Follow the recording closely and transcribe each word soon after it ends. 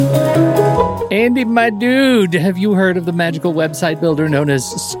Andy, my dude, have you heard of the magical website builder known as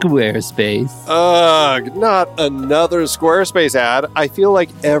Squarespace? Ugh, not another Squarespace ad. I feel like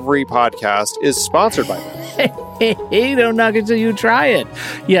every podcast is sponsored by them. Hey, don't knock it till you try it.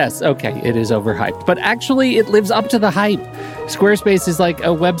 Yes, okay, it is overhyped, but actually it lives up to the hype. Squarespace is like a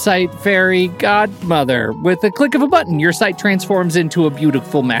website fairy godmother. With a click of a button, your site transforms into a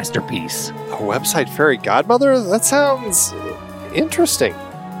beautiful masterpiece. A website fairy godmother? That sounds interesting.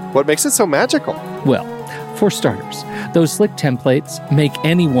 What makes it so magical? Well, for starters, those slick templates make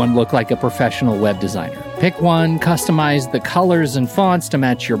anyone look like a professional web designer. Pick one, customize the colors and fonts to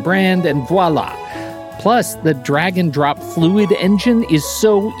match your brand, and voila. Plus, the drag and drop Fluid engine is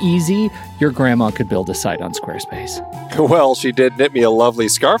so easy, your grandma could build a site on Squarespace. Well, she did knit me a lovely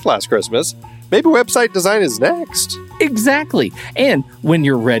scarf last Christmas. Maybe website design is next. Exactly. And when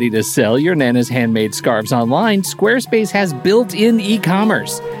you're ready to sell your Nana's handmade scarves online, Squarespace has built-in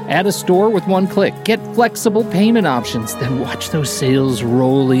e-commerce. Add a store with one click. Get flexible payment options. Then watch those sales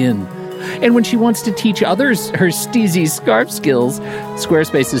roll in. And when she wants to teach others her steezy scarf skills,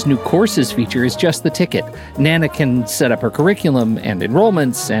 Squarespace's new courses feature is just the ticket. Nana can set up her curriculum and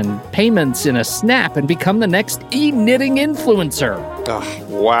enrollments and payments in a snap and become the next e-knitting influencer. Oh,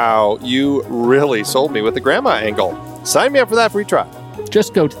 wow, you really sold me with the grandma angle. Sign me up for that free trial.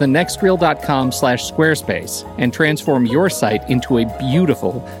 Just go to thenextreel.com/Squarespace and transform your site into a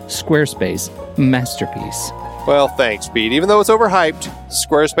beautiful Squarespace masterpiece. Well, thanks, Pete. Even though it's overhyped,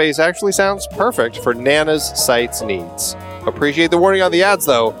 Squarespace actually sounds perfect for Nana's site's needs. Appreciate the warning on the ads,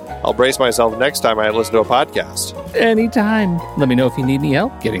 though. I'll brace myself next time I listen to a podcast. Anytime. Let me know if you need any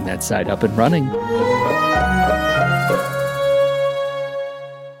help getting that site up and running.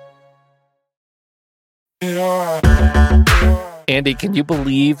 Andy, can you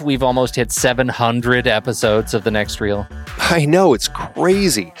believe we've almost hit 700 episodes of The Next Reel? I know, it's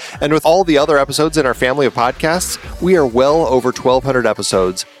crazy. And with all the other episodes in our family of podcasts, we are well over 1,200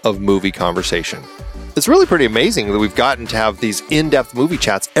 episodes of movie conversation. It's really pretty amazing that we've gotten to have these in-depth movie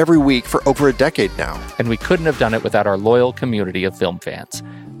chats every week for over a decade now. And we couldn't have done it without our loyal community of film fans.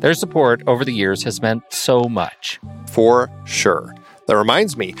 Their support over the years has meant so much. For sure. That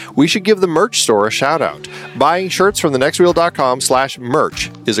reminds me, we should give the merch store a shout out. Buying shirts from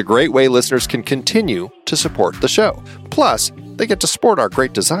thenextreel.com/merch is a great way listeners can continue to support the show. Plus, they get to sport our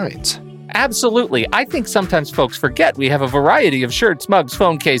great designs. Absolutely. I think sometimes folks forget we have a variety of shirts, mugs,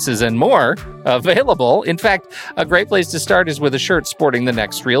 phone cases, and more available. In fact, a great place to start is with a shirt sporting the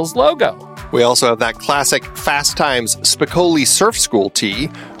Next Reel's logo. We also have that classic Fast Times Spicoli Surf School tee,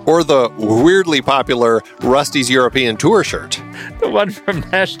 or the weirdly popular Rusty's European Tour shirt. The one from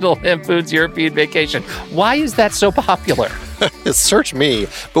National Lampoon's European Vacation. Why is that so popular? Search me,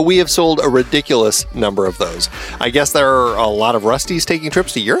 but we have sold a ridiculous number of those. I guess there are a lot of Rustys taking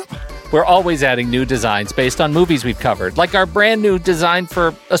trips to Europe? We're always adding new designs based on movies we've covered, like our brand new design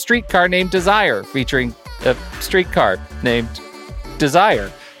for a streetcar named Desire, featuring a streetcar named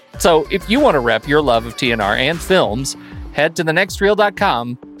Desire. So if you want to rep your love of TNR and films, head to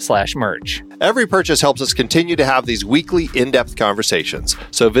thenextreel.com/merch. Every purchase helps us continue to have these weekly in-depth conversations.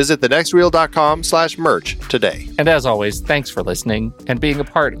 So visit thenextreel.com/merch today. And as always, thanks for listening and being a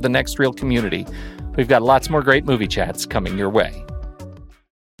part of the Next Reel community. We've got lots more great movie chats coming your way.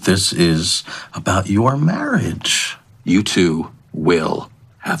 This is about your marriage. You two will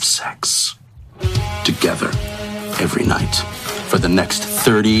have sex together every night for the next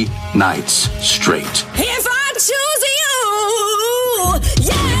 30 nights straight. If I choose you,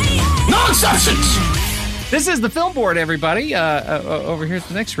 yeah. No exceptions! This is the Film Board, everybody, over here at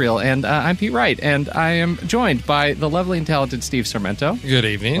the Next Reel, and I'm Pete Wright, and I am joined by the lovely and talented Steve Sarmento. Good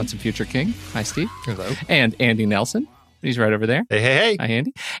evening. Once a future king. Hi, Steve. Hello. And Andy Nelson. He's right over there. Hey. Hi,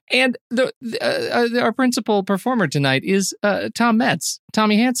 Andy. And our principal performer tonight is Tom Metz,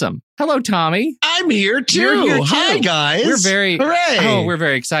 Tommy Handsome. Hello, Tommy. I'm here too. You're here too. Hi, guys. We're very Hooray. We're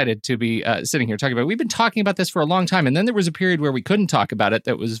very excited to be sitting here talking about it. We've been talking about this for a long time, and then there was a period where we couldn't talk about it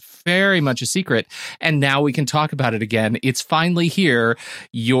that was very much a secret, and now we can talk about it again. It's finally here.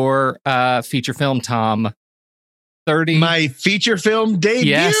 Your feature film, Tom. 30. My feature film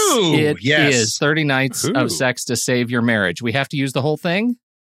debut. Yes, it is 30 Nights of Sex to Save Your Marriage. We have to use the whole thing?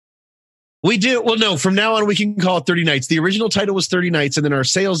 We do. Well, no, from now on, we can call it 30 Nights. The original title was 30 Nights. And then our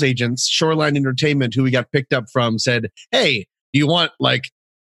sales agents, Shoreline Entertainment, who we got picked up from, said, hey, do you want like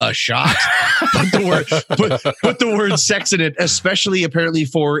a shot? put the word sex in it, especially apparently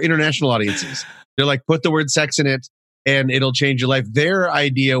for international audiences. They're like, put the word sex in it and it'll change your life. Their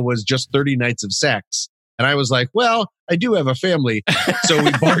idea was just 30 Nights of Sex. And I was like, well, I do have a family. So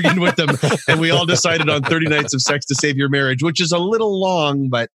we bargained with them and we all decided on 30 Nights of Sex to Save Your Marriage, which is a little long,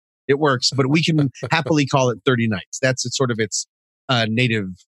 but It works, but we can happily call it 30 Nights. That's its native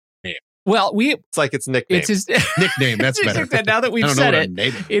name. Well, it's like its nickname. It's his Nickname, that's better. Now that we've said it,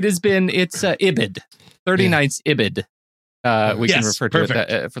 it's Ibid. 30 Nights Ibid. We can refer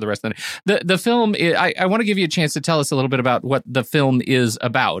to it for the rest of the night. The film, I want to give you a chance to tell us a little bit about what the film is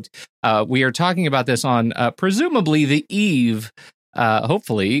about. We are talking about this on presumably the eve,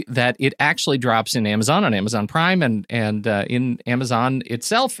 hopefully, that it actually drops in Amazon, on Amazon Prime, and in Amazon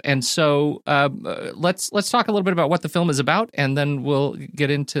itself. And so let's talk a little bit about what the film is about, and then we'll get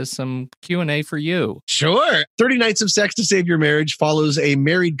into some Q&A for you. Sure. 30 Nights of Sex to Save Your Marriage follows a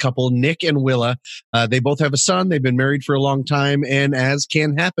married couple, Nick and Willa. They both have a son. They've been married for a long time. And as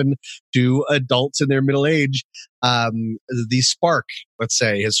can happen to adults in their middle age, the spark, let's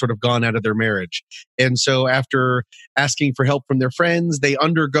say, has sort of gone out of their marriage. And so after asking for help from their friends, they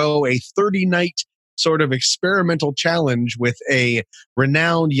undergo a 30-night sort of experimental challenge with a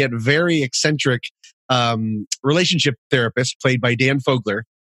renowned yet very eccentric relationship therapist played by Dan Fogler.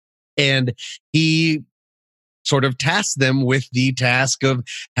 And he sort of tasks them with the task of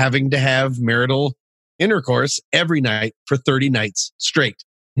having to have marital intercourse every night for 30 nights straight.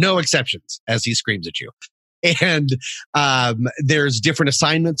 No exceptions, as he screams at you. And there's different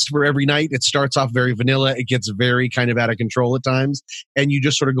assignments for every night. It starts off very vanilla. It gets very kind of out of control at times. And you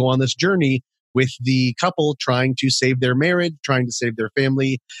just sort of go on this journey with the couple trying to save their marriage, trying to save their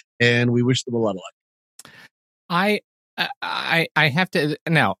family. And we wish them a lot of luck. I have to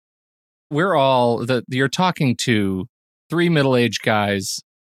now. We're all you're talking to three middle-aged guys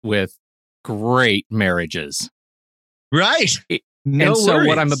with great marriages, right? And so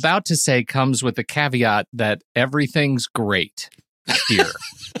what I'm about to say comes with the caveat that everything's great here.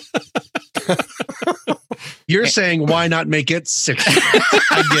 You're saying, why not make it 60?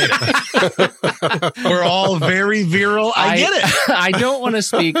 I get it. We're all very virile. I get it. I don't want to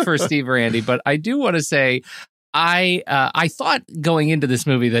speak for Steve or Andy, but I do want to say I thought going into this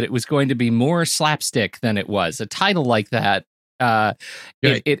movie that it was going to be more slapstick than it was. A title like that.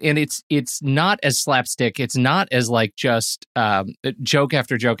 It's not as slapstick. It's not as like just joke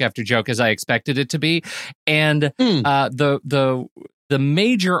after joke after joke as I expected it to be. And the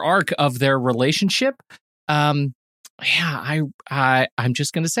major arc of their relationship, I'm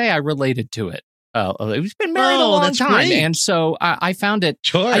just going to say I related to it. We've been married a long time. Great. And so I found it.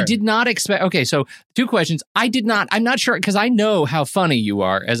 Sure. I did not expect. Okay, so two questions. I'm not sure, because I know how funny you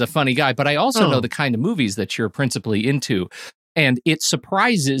are as a funny guy, but I also know the kind of movies that you're principally into. And it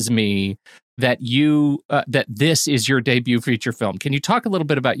surprises me that that this is your debut feature film. Can you talk a little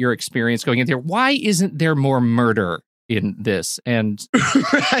bit about your experience going in there? Why isn't there more murder in this? And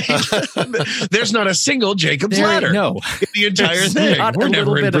there's not a single Jacob's Ladder. No, in the entire thing. We're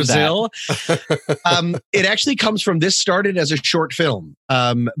never in Brazil. It actually comes from, this started as a short film.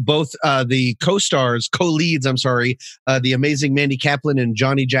 Both the co-leads, the amazing Mandy Kaplan and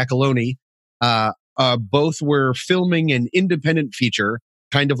Johnny Giacalone, both were filming an independent feature,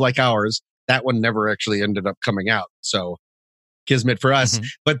 kind of like ours. That one never actually ended up coming out. So kismet for us. Mm-hmm.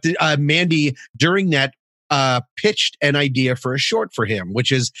 But Mandy, during that, pitched an idea for a short for him,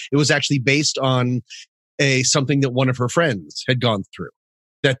 it was actually based on something that one of her friends had gone through,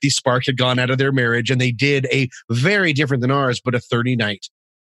 that the spark had gone out of their marriage, and they did a very different than ours, but a 30-night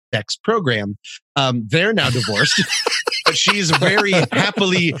sex program. They're now divorced. But she's very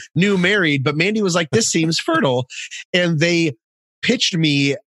happily new married. But Mandy was like, this seems fertile. And they pitched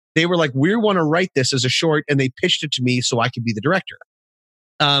me. They were like, we want to write this as a short. And they pitched it to me so I could be the director.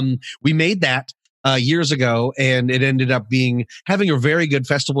 We made that years ago, and it ended up having a very good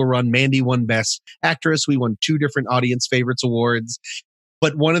festival run. Mandy won Best Actress. We won 2 different Audience Favorites Awards.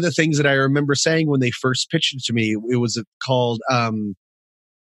 But one of the things that I remember saying when they first pitched it to me, it was called...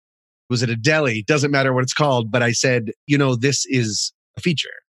 was it a deli? Doesn't matter what it's called. But I said, this is a feature.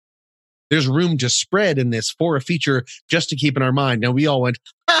 There's room to spread in this for a feature just to keep in our mind. Now we all went,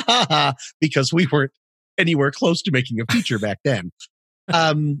 ha ha ha, because we weren't anywhere close to making a feature back then.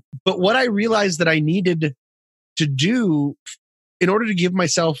 But what I realized that I needed to do in order to give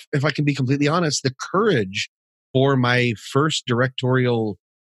myself, if I can be completely honest, the courage for my first directorial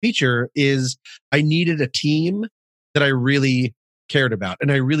feature is I needed a team that I really cared about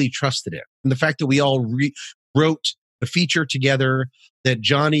and I really trusted it. And the fact that we all wrote the feature together, that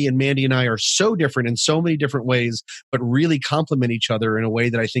Johnny and Mandy and I are so different in so many different ways, but really complement each other in a way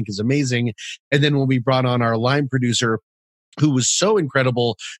that I think is amazing. And then when we brought on our line producer, who was so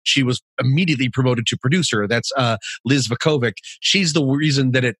incredible, she was immediately promoted to producer. That's Liz Vukovic. She's the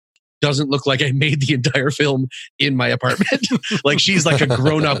reason that it doesn't look like I made the entire film in my apartment. Like she's like a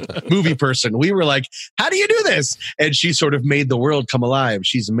grown-up movie person. We were like, how do you do this? And she sort of made the world come alive.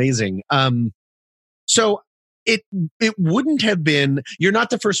 She's amazing. So it wouldn't have been, you're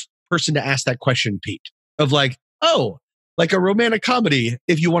not the first person to ask that question, Pete, of like, oh, like a romantic comedy,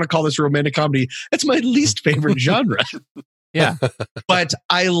 if you want to call this a romantic comedy, it's my least favorite genre. Yeah. But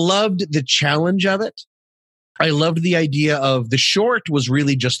I loved the challenge of it. I loved the idea of the short was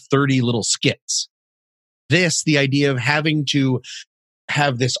really just 30 little skits. This, the idea of having to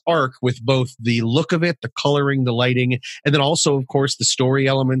have this arc with both the look of it, the coloring, the lighting, and then also, of course, the story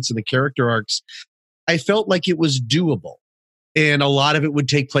elements and the character arcs. I felt like it was doable. And a lot of it would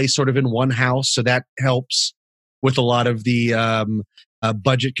take place sort of in one house. So that helps with a lot of the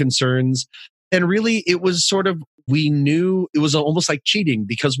budget concerns. And really, it was sort of, we knew it was almost like cheating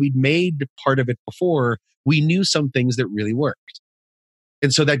because we'd made part of it before. We knew some things that really worked.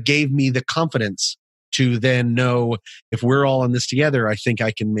 And so that gave me the confidence to then know if we're all in this together, I think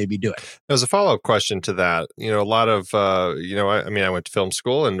I can maybe do it. As a follow-up question to that, a lot of, I went to film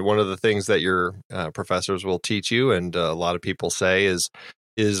school, and one of the things that your professors will teach you, and a lot of people say is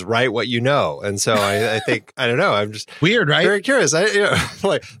write what you know. And so I think, I don't know, I'm just weird, right? Very curious.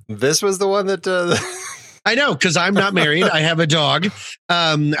 Like this was the one that... I know, because I'm not married. I have a dog.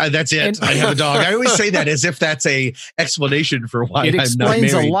 That's it. I have a dog. I always say that as if that's a explanation for why I'm not married. It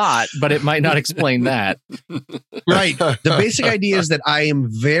explains a lot, but it might not explain that. Right. The basic idea is that I am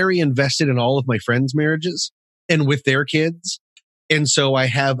very invested in all of my friends' marriages and with their kids. And so I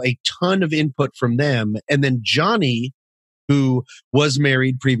have a ton of input from them. And then Johnny, who was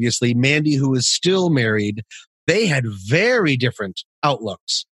married previously, Mandy, who is still married, they had very different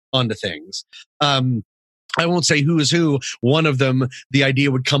outlooks onto things. I won't say who is who. One of them, the idea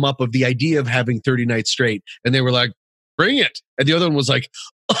would come up of the idea of having 30 nights straight. And they were like, bring it. And the other one was like,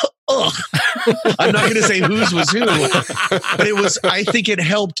 I'm not going to say whose was who. But it was, I think it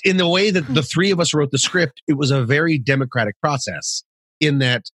helped in the way that the three of us wrote the script. It was a very democratic process in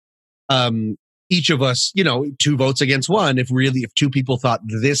that each of us, 2 votes against 1. If two people thought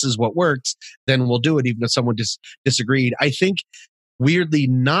this is what works, then we'll do it, even if someone disagreed. I think weirdly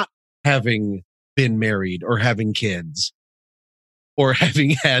not having been married or having kids or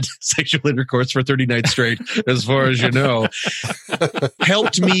having had sexual intercourse for 30 nights straight, as far as you know,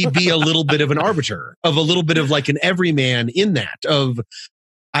 helped me be a little bit of an arbiter, of a little bit of like an everyman in that, of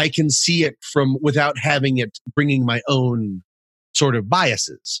I can see it from without having it bringing my own sort of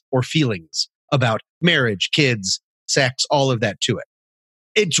biases or feelings about marriage, kids, sex, all of that to it.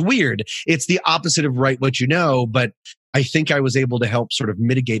 It's weird. It's the opposite of write what you know, but I think I was able to help sort of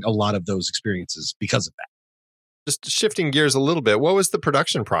mitigate a lot of those experiences because of that. Just shifting gears a little bit, what was the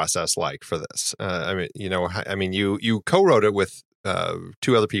production process like for this? You co-wrote it with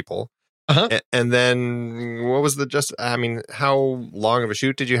 2 other people. Uh-huh. And then what was how long of a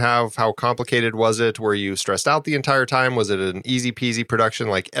shoot did you have? How complicated was it? Were you stressed out the entire time? Was it an easy peasy production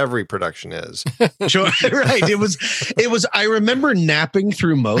like every production is? Sure. Right. It was, I remember napping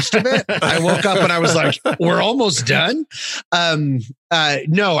through most of it. I woke up and I was like, we're almost done.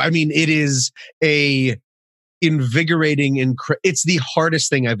 No, it is a invigorating, it's the hardest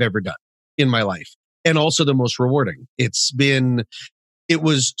thing I've ever done in my life. And also the most rewarding. It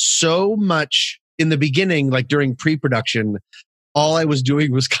was so much in the beginning, like during pre-production, all I was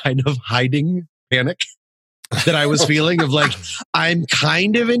doing was kind of hiding panic that I was feeling of like, I'm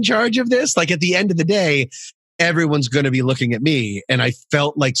kind of in charge of this. Like at the end of the day, everyone's going to be looking at me. And I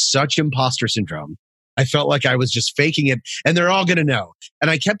felt like such imposter syndrome. I felt like I was just faking it and they're all going to know. And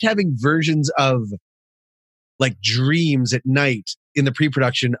I kept having versions of like dreams at night in the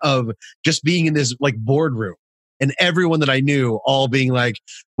pre-production of just being in this like boardroom. And everyone that I knew all being like,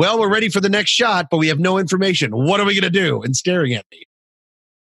 well, we're ready for the next shot, but we have no information. What are we going to do? And staring at me.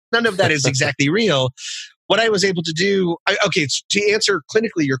 None of that is exactly real. What I was able to do, to answer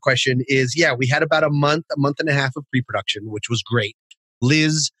clinically your question is, we had about a month and a half of pre-production, which was great.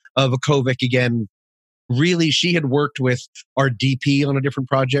 Liz Vukovic, again, really, she had worked with our DP on a different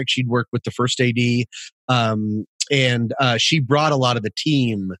project. She'd worked with the first AD. And she brought a lot of the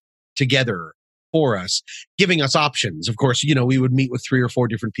team together for us, giving us options. Of course, we would meet with 3 or 4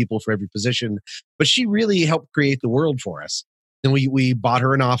 different people for every position, but she really helped create the world for us. Then we bought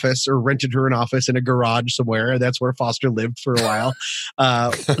her an office or rented her an office in a garage somewhere. That's where Foster lived for a while,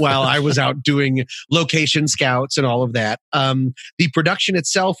 while I was out doing location scouts and all of that. The production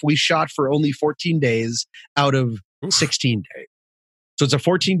itself, we shot for only 14 days out of 16 days. So it's a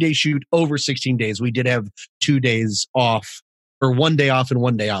 14-day shoot over 16 days. We did have 2 days off or 1 day off and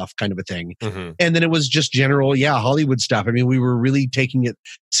 1 day off kind of a thing. Mhm. And then it was just general, Hollywood stuff. I mean, we were really taking it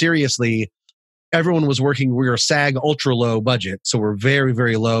seriously. Everyone was working. We were SAG ultra low budget. So we're very,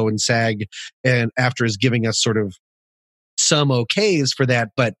 very low, and SAG and after is giving us sort of some okays for that.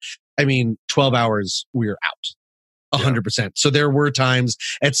 But I mean, 12 hours, we were out. 100%. So there were times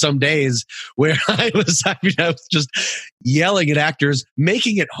at some days where I was just yelling at actors,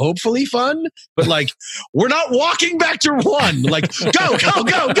 making it hopefully fun, but like, we're not walking back to one. Like, go.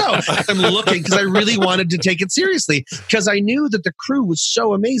 I'm looking because I really wanted to take it seriously because I knew that the crew was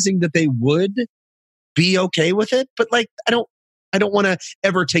so amazing that they would be okay with it. But like, I don't want to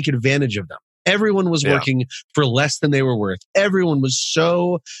ever take advantage of them. Everyone was working for less than they were worth. Everyone was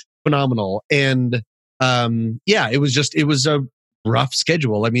so phenomenal. And it was a rough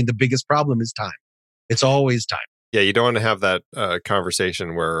schedule. I mean, the biggest problem is time. It's always time. Yeah, you don't want to have that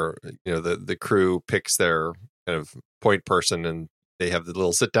conversation where the crew picks their kind of point person and they have the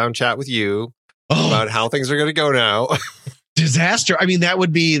little sit down chat with you about how things are going to go now. Disaster. I mean, that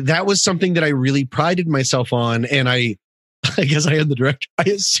was something that I really prided myself on, and I guess I am the director. I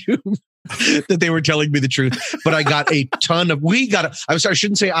assume that they were telling me the truth, but I got a ton of, we as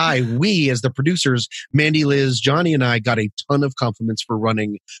the producers, Mandy, Liz, Johnny, and I got a ton of compliments for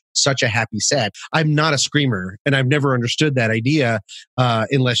running such a happy set. I'm not a screamer, and I've never understood that idea,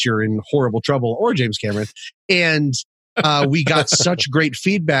 unless you're in horrible trouble or James Cameron. And we got such great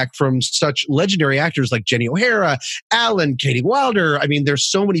feedback from such legendary actors like Jenny O'Hara, Alan, Katie Wilder. I mean, there's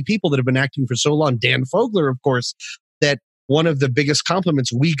so many people that have been acting for so long. Dan Fogler, of course, that one of the biggest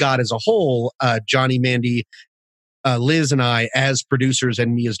compliments we got as a whole, Johnny, Mandy, Liz, and I as producers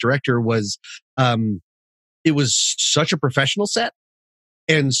and me as director was, it was such a professional set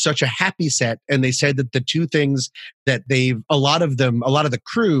and such a happy set. And they said that the two things that a lot of the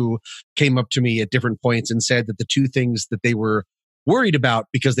crew came up to me at different points and said that the two things that they were worried about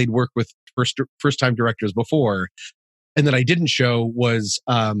because they'd worked with first time directors before and that I didn't show was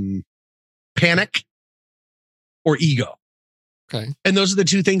panic or ego. Okay. And those are the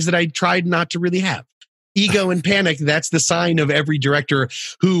two things that I tried not to really have. Ego and panic, that's the sign of every director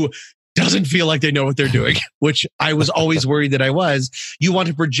who doesn't feel like they know what they're doing, which I was always worried that I was. You want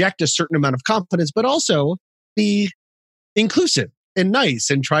to project a certain amount of confidence, but also be inclusive and nice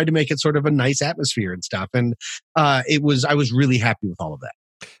and try to make it sort of a nice atmosphere and stuff. And I was really happy with all of that.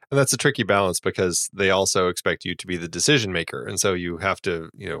 And that's a tricky balance because they also expect you to be the decision maker. And so you have to,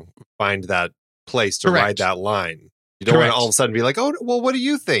 find that place to ride that line. You don't want to all of a sudden be like, oh, well, what do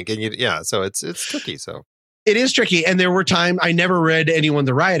you think? And so it's tricky. So it is tricky. And there were times I never read anyone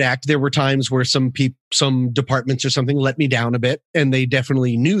the riot act. There were times where some departments or something let me down a bit, and they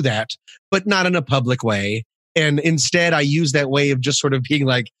definitely knew that, but not in a public way. And instead, I used that way of just sort of being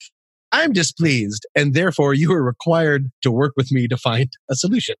like, I'm displeased, and therefore you are required to work with me to find a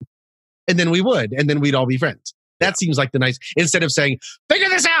solution. And then we would, and then we'd all be friends. That seems like the nice, instead of saying, figure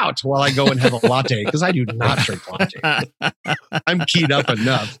this out while I go and have a latte, because I do not drink latte. I'm keyed up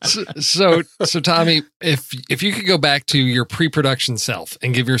enough. So Tommy, if you could go back to your pre-production self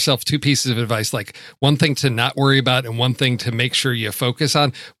and give yourself two pieces of advice, like one thing to not worry about and one thing to make sure you focus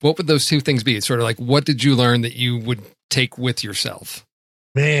on, what would those two things be? It's sort of like, what did you learn that you would take with yourself?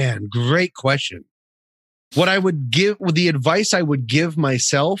 Man, great question. The advice I would give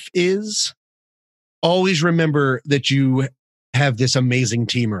myself is, always remember that you have this amazing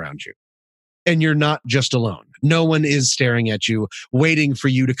team around you and you're not just alone. No one is staring at you, waiting for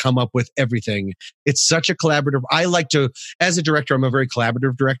you to come up with everything. It's such a collaborative. As a director, I'm a very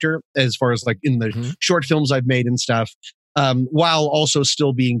collaborative director as far as like in the short films I've made and stuff, while also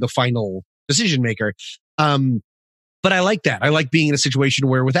still being the final decision maker. But I like that. I like being in a situation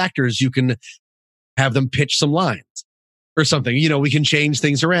where with actors, you can have them pitch some lines or something, we can change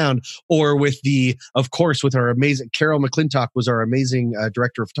things around. Or with our amazing, Carol McClintock was our amazing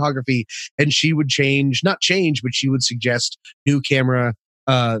director of photography. And she would not change, but she would suggest new camera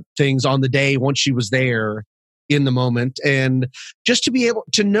things on the day once she was there in the moment. And just to be able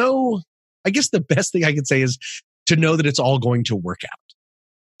to know, I guess the best thing I could say is to know that it's all going to work out,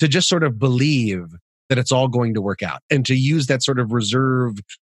 to just sort of believe that it's all going to work out and to use that sort of reserve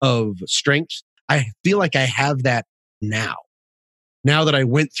of strength. I feel like I have that now that I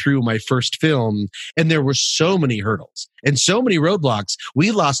went through my first film, and there were so many hurdles and so many roadblocks.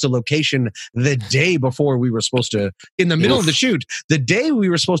 We lost a location the day before we were supposed to, in the middle of the shoot, the day we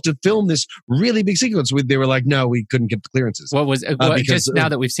were supposed to film this really big sequence. They were like, no, we couldn't get the clearances. What was, just now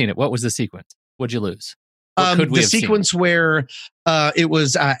that we've seen it, what was the sequence? What'd you lose? The sequence where it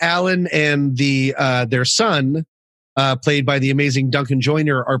was Alan and their son, played by the amazing Duncan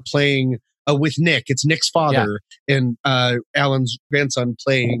Joyner, are playing with Nick. It's Nick's father and Alan's grandson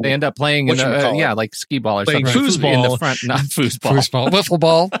playing. They end up playing in like skee ball or Playing something. foosball. In the front, not foosball. Foosball, wiffle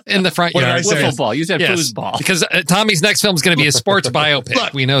ball in the front What did yard. I say? Wiffle ball. You said Yes, foosball. because Tommy's next film is going to be a sports biopic.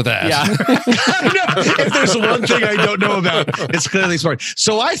 Look. We know that. Yeah. If there's one thing I don't know about, it's clearly sport.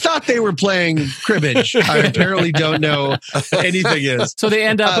 So I thought they were playing cribbage. I apparently don't know anything is. So they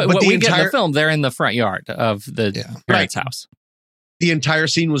end up, but what the we get in entire- the film, they're in the front yard of the parents' house. The entire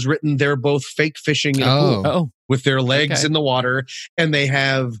scene was written. They're both fake fishing in a pool Oh, with their legs Okay. in the water, and they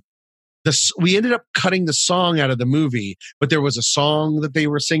have this. We ended up cutting the song out of the movie, but there was a song that they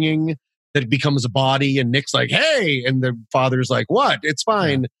were singing that becomes a body, and Nick's like, "Hey," and the father's like, "What? It's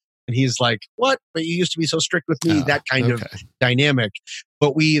fine." And he's like, "What? But you used to be so strict with me." That kind of dynamic.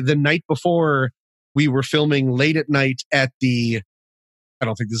 But the night before, we were filming late at night at I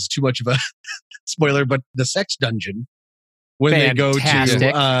don't think this is too much of a spoiler, but the sex dungeon. When Fantastic.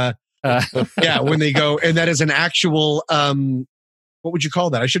 they go to, when they go, and that is an actual, what would you call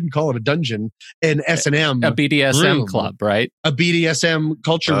that? I shouldn't call it a dungeon, an S&M, a BDSM room. club, right? A BDSM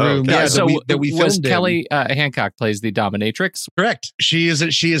culture room. Yeah, that we filmed was in. Kelly Hancock plays the dominatrix. Correct. She is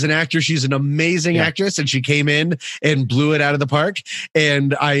an actor. She's an amazing actress, and she came in and blew it out of the park.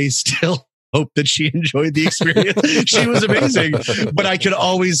 And I still hope that she enjoyed the experience. She was amazing, but I could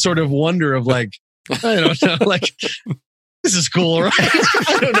always sort of wonder of like, I don't know, like, this is cool, right?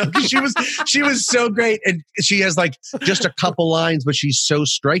 I don't know. 'Cause she was so great, and she has like just a couple lines, but she's so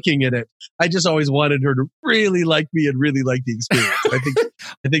striking in it. I just always wanted her to really like me and really like the experience.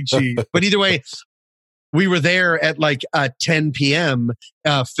 I think she. But either way, we were there at like 10 p.m.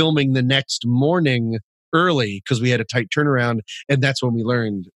 Filming the next morning early because we had a tight turnaround, and that's when we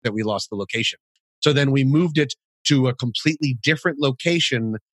learned that we lost the location. So then we moved it to a completely different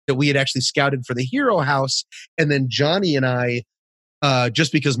location that we had actually scouted for the Hero House. And then Johnny and I,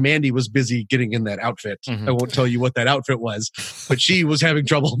 just because Mandy was busy getting in that outfit, I won't tell you what that outfit was, but she was having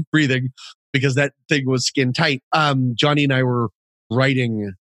trouble breathing because that thing was skin tight. Johnny and I were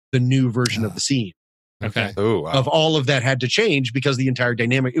writing the new version of the scene. Okay. Oh, wow. Of all of that had to change because the entire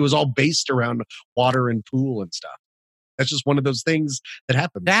dynamic, it was all based around water and pool and stuff. That's just one of those things that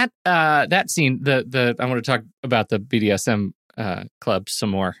happens. That scene, I want to talk about the BDSM club some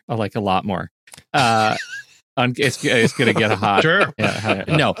more, like a lot more. It's going to get hot. Sure.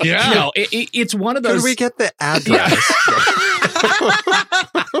 No, it's one of those. Could we get the address?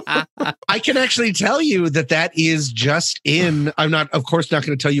 I can actually tell you that is just in, I'm not, of course, not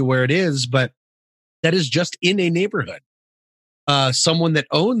going to tell you where it is, but that is just in a neighborhood. Someone that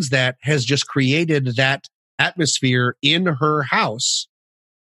owns that has just created that atmosphere in her house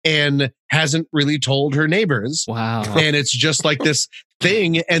and hasn't really told her neighbors. Wow. And it's just like this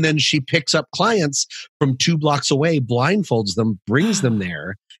thing. And then she picks up clients from 2 blocks away, blindfolds them, brings them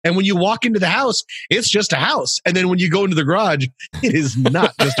there. And when you walk into the house, it's just a house. And then when you go into the garage, it is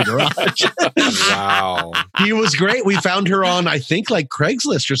not just a garage. Wow. He was great. We found her on, I think, like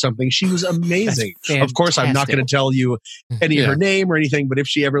Craigslist or something. She was amazing. Of course, I'm not going to tell you any of her name or anything, but if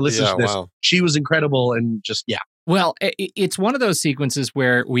she ever listens to this, she was incredible and just, Well, it's one of those sequences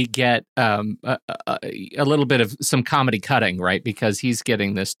where we get a little bit of some comedy cutting, right? Because he's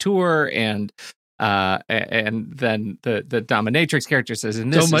getting this tour, and then the dominatrix character says,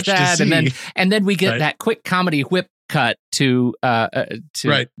 "And this is that," and then we get that quick comedy whip cut to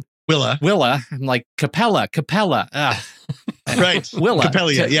Willa. I'm like Capella. Right. Willa.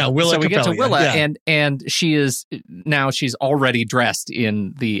 Capella. Willa. So we get to Capella, Willa, and she's already dressed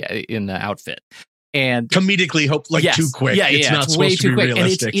in the outfit. And comedically, too quick. It's not it's supposed way to be too quick,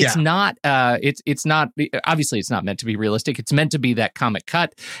 realistic. and it's not. It's not. Obviously, it's not meant to be realistic. It's meant to be that comic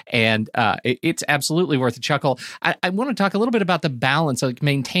cut, and it's absolutely worth a chuckle. I want to talk a little bit about the balance, like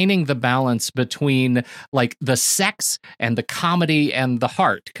maintaining the balance between like the sex and the comedy and the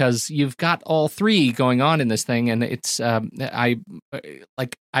heart, because you've got all three going on in this thing, and it's.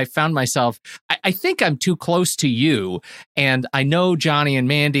 I found myself. I think I'm too close to you, and I know Johnny and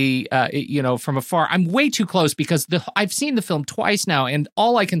Mandy. From afar, I'm way too close because I've seen the film twice now, and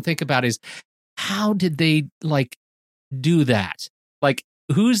all I can think about is how did they like do that? Like,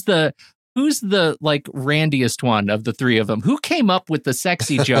 who's the like randiest one of the three of them? Who came up with the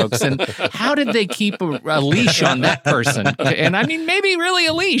sexy jokes, and how did they keep a leash on that person? And I mean, maybe really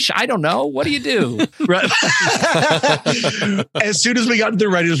a leash. I don't know. What do you do? Right. As soon as we got into the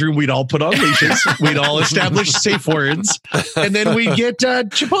writer's room, we'd all put on leashes. We'd all establish safe words, and then we'd get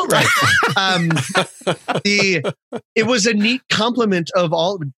Chipotle. It was a neat compliment of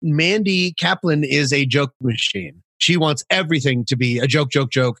all. Mandy Kaplan is a joke machine. She wants everything to be a joke.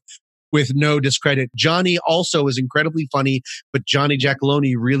 with no discredit. Johnny also is incredibly funny, but Johnny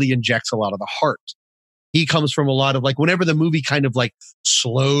Giacalone really injects a lot of the heart. He comes from a lot of like, whenever the movie kind of like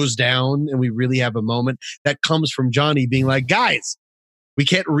slows down and we really have a moment, that comes from Johnny being like, guys, we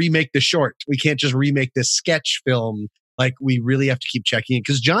can't remake the short. We can't just remake this sketch film. Like, we really have to keep checking it.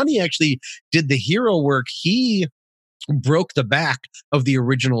 Because Johnny actually did the hero work. He broke the back of the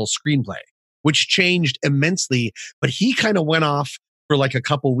original screenplay, which changed immensely. But he kind of went off for like a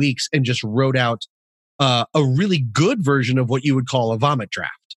couple weeks and just wrote out a really good version of what you would call a vomit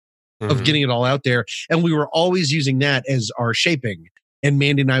draft of getting it all out there. And we were always using that as our shaping. And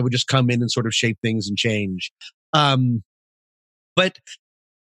Mandy and I would just come in and sort of shape things and change. But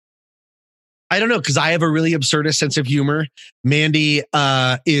I don't know, because I have a really absurdist sense of humor. Mandy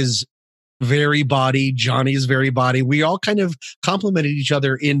is very body. Johnny is very body. We all kind of complemented each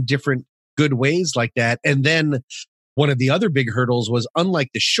other in different good ways like that. And then one of the other big hurdles was, unlike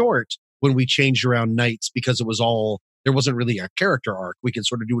the short, when we changed around nights, because it was all, there wasn't really a character arc. We could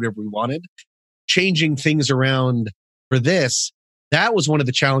sort of do whatever we wanted. Changing things around for this, that was one of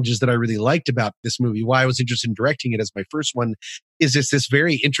the challenges that I really liked about this movie. Why I was interested in directing it as my first one is this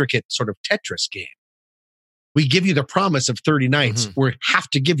very intricate sort of Tetris game. We give you the promise of 30 nights. We have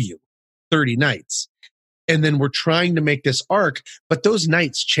to give you 30 nights. And then we're trying to make this arc, but those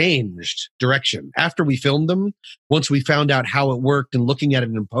nights changed direction. After we filmed them, once we found out how it worked and looking at it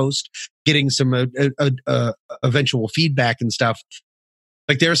in post, getting some eventual feedback and stuff,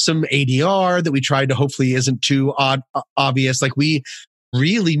 like there's some ADR that we tried to hopefully isn't too obvious. Like we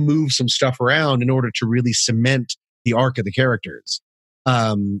really moved some stuff around in order to really cement the arc of the characters.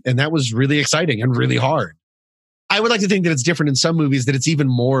 And that was really exciting and really hard. I would like to think that it's different in some movies, that it's even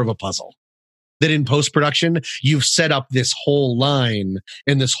more of a puzzle. That in post-production, you've set up this whole line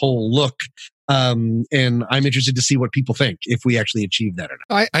and this whole look. And I'm interested to see what people think if we actually achieve that or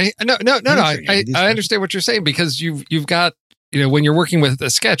not. I understand what you're saying, because you've got, you know, when you're working with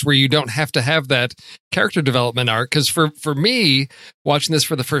a sketch where you don't have to have that character development arc. Because for me, watching this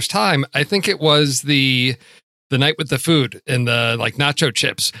for the first time, I think it was the night with the food and the like nacho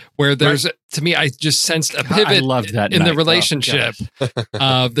chips, where there's to me, I just sensed a pivot in the relationship.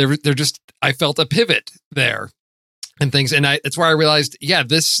 I felt a pivot there and things, and it's where I realized, yeah,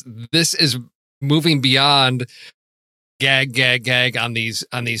 this is moving beyond gag on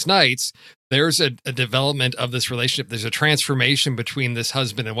these nights. There's a development of this relationship. There's a transformation between this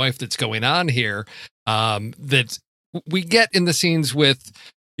husband and wife that's going on here, that we get in the scenes with,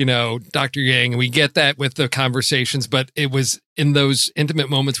 you know, Dr. Yang, and we get that with the conversations, but it was in those intimate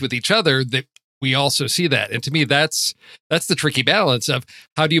moments with each other that we also see that. And to me, that's the tricky balance of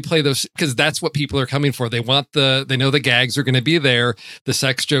how do you play those, because that's what people are coming for. They know the gags are going to be there, the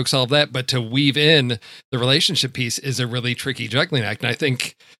sex jokes, all of that, but to weave in the relationship piece is a really tricky juggling act. And I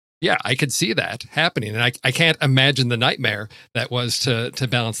think, yeah, I could see that happening. And I can't imagine the nightmare that was to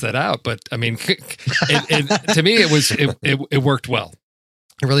balance that out. But I mean, to me, it worked well.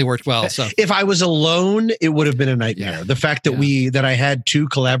 It really worked well. So if I was alone, it would have been a nightmare. Yeah. The fact that I had two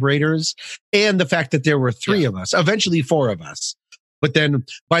collaborators, and the fact that there were three of us, eventually four of us. But then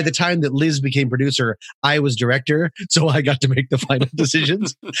by the time that Liz became producer, I was director. So I got to make the final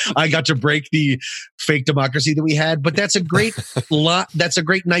decisions. I got to break the fake democracy that we had. But that's a great that's a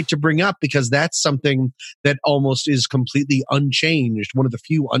great night to bring up, because that's something that almost is completely unchanged. One of the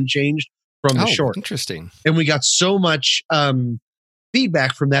few unchanged from the short. Interesting. And we got so much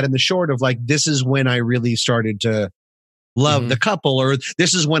feedback from that in the short of like, this is when I really started to love the couple, or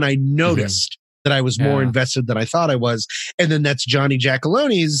this is when I noticed that I was more invested than I thought I was. And then that's Johnny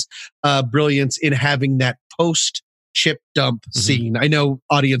Giacalone's brilliance in having that post chip dump scene. I know,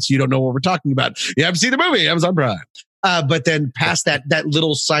 audience, you don't know what we're talking about. You haven't seen the movie, Amazon Prime. But then past that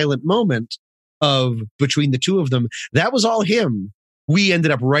little silent moment of between the two of them, that was all him. We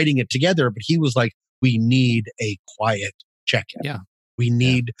ended up writing it together, but he was like, we need a quiet check-in. Yeah. We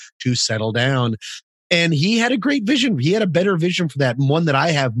need to settle down. And he had a great vision. He had a better vision for that, and one that I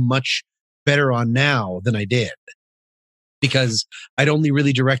have much better on now than I did, because I'd only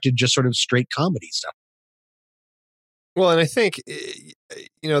really directed just sort of straight comedy stuff. Well, and I think,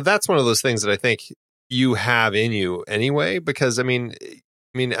 you know, that's one of those things that I think you have in you anyway, because I mean,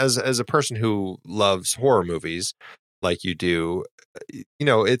 as a person who loves horror movies like you do, you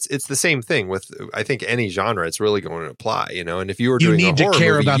know, it's the same thing with, I think, any genre. It's really going to apply, you know. And if you were doing a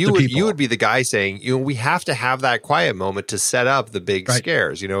horror movie, you would be the guy saying, you know, we have to have that quiet moment to set up the big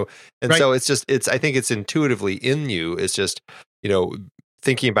scares, you know. And so I think it's intuitively in you. It's just, you know,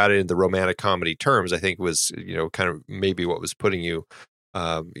 thinking about it in the romantic comedy terms, I think was, you know, kind of maybe what was putting you,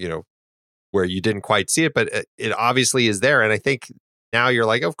 you know, where you didn't quite see it, but it obviously is there. And I think Now you're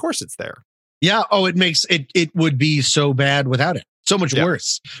like, of course it's there. Yeah. Oh, it makes it would be so bad without it. So much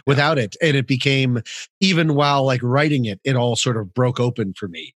worse without it. And it became, even while like writing it, it all sort of broke open for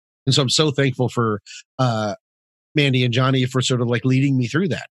me. And so I'm so thankful for Mandy and Johnny for sort of like leading me through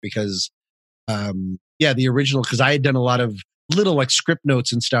that, because the original, because I had done a lot of little like script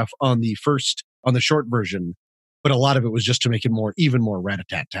notes and stuff on the short version, but a lot of it was just to make it even more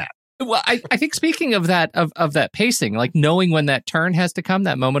rat-a-tat-tat. Well, I think speaking of that, of that pacing, like knowing when that turn has to come,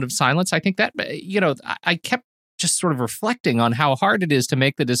 that moment of silence, I think that, I kept just sort of reflecting on how hard it is to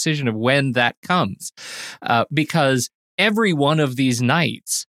make the decision of when that comes, because every one of these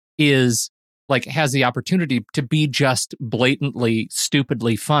nights is like, has the opportunity to be just blatantly,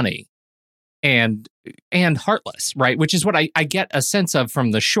 stupidly funny and heartless, right? Which is what I get a sense of from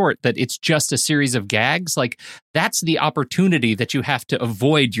the short, that it's just a series of gags. Like, that's the opportunity that you have to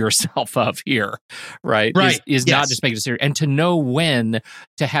avoid yourself of here, right? Is not just make it a series, and to know when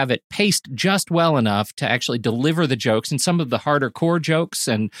to have it paced just well enough to actually deliver the jokes and some of the harder core jokes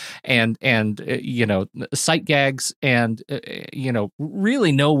and sight gags, and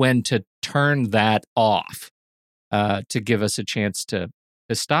really know when to turn that off to give us a chance to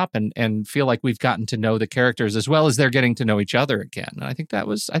stop and feel like we've gotten to know the characters as well as they're getting to know each other again. And I think that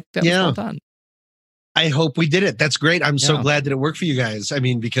was well done. I hope we did it. That's great. I'm so glad that it worked for you guys. I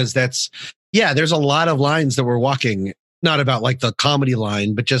mean, because there's a lot of lines that we're walking, not about like the comedy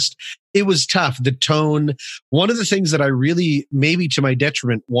line, but just, it was tough. The tone. One of the things that I really, maybe to my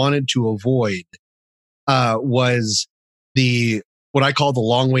detriment, wanted to avoid was what I call the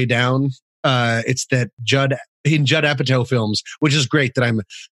long way down. It's that in Judd Apatow films, which is great that I'm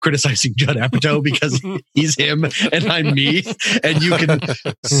criticizing Judd Apatow because he's him and I'm me, and you can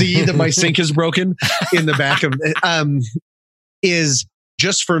see that my sink is broken in the back of it. Is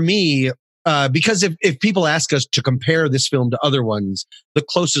just for me, because if people ask us to compare this film to other ones, the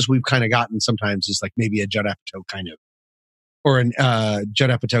closest we've kind of gotten sometimes is like maybe a Judd Apatow kind of, or an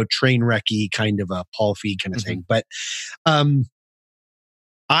Judd Apatow train wrecky kind of a Paul Feig kind of thing. But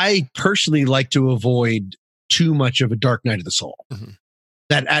I personally like to avoid too much of a Dark Night of the Soul. Mm-hmm.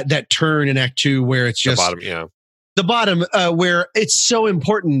 That turn in Act 2 where it's just the bottom, where it's so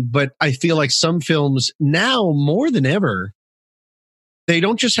important. But I feel like some films now more than ever, they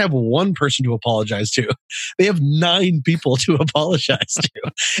don't just have one person to apologize to; they have 9 people to apologize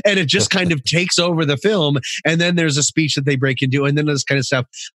to, and it just kind of takes over the film. And then there's a speech that they break into, and then this kind of stuff.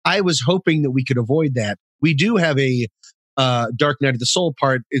 I was hoping that we could avoid that. We do have a Dark Night of the Soul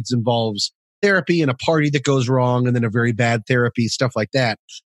part. It involves therapy and a party that goes wrong, and then a very bad therapy, stuff like that,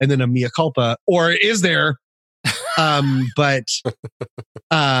 and then a mea culpa, or is there? I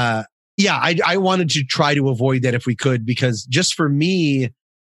wanted to try to avoid that if we could, because just for me,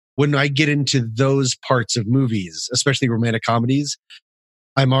 when I get into those parts of movies, especially romantic comedies,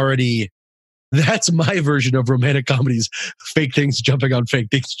 that's my version of romantic comedies. Fake things jumping on fake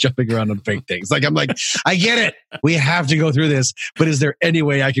things, jumping around on fake things. Like, I'm like, I get it. We have to go through this, but is there any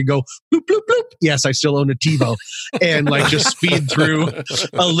way I could go bloop, bloop, bloop? Yes, I still own a TiVo, and like just speed through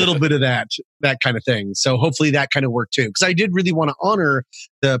a little bit of that kind of thing. So hopefully that kind of worked too. Because I did really want to honor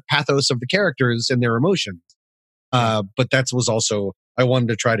the pathos of the characters and their emotions. But that was also, I wanted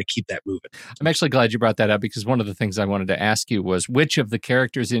to try to keep that moving. I'm actually glad you brought that up, because one of the things I wanted to ask you was which of the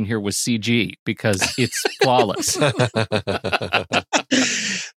characters in here was CG, because it's flawless.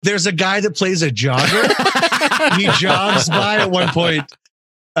 There's a guy that plays a jogger. He jogs by at one point.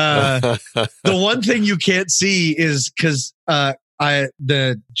 The one thing you can't see is because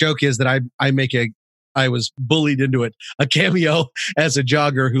the joke is that I was bullied into it, a cameo as a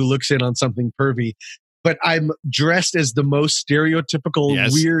jogger who looks in on something pervy. But I'm dressed as the most stereotypical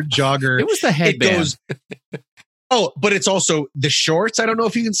weird jogger. It was the headband. But it's also the shorts, I don't know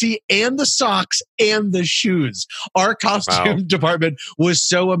if you can see, and the socks and the shoes. Our costume department was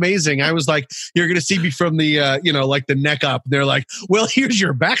so amazing. I was like, you're going to see me from the, like the neck up. They're like, well, here's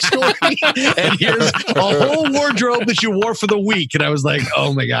your backstory and here's a whole wardrobe that you wore for the week. And I was like,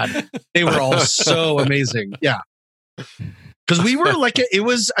 oh my God, they were all so amazing. Yeah. Because we were like,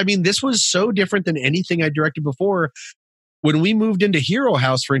 this was so different than anything I directed before. When we moved into Hero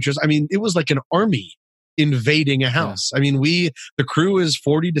House, for instance, it was like an army invading a house. Yeah. The crew is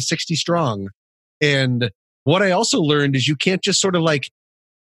 40 to 60 strong. And what I also learned is you can't just sort of like,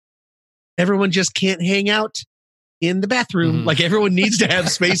 everyone just can't hang out in the bathroom. Mm-hmm. Like, everyone needs to have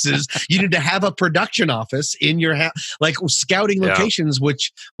spaces. You need to have a production office in your house, like scouting locations,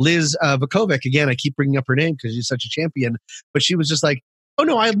 which Liz Vukovic, again, I keep bringing up her name because she's such a champion, but she was just like, oh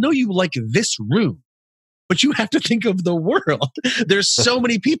no, I know you like this room, but you have to think of the world. There's so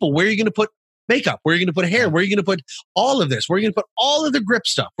many people. Where are you going to put makeup? Where are you going to put hair? Where are you going to put all of this? Where are you going to put all of the grip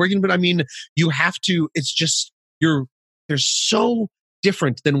stuff? Where are you going to put, I mean, you have to, it's just, they're so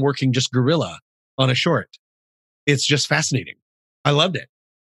different than working just guerrilla on a short. It's just fascinating. I loved it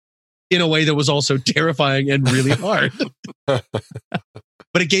in a way that was also terrifying and really hard. But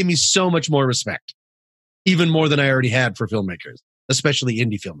it gave me so much more respect, even more than I already had for filmmakers, especially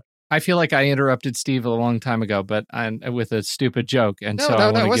indie filmmakers. I feel like I interrupted Steve a long time ago, but with a stupid joke, and No, so no, I no,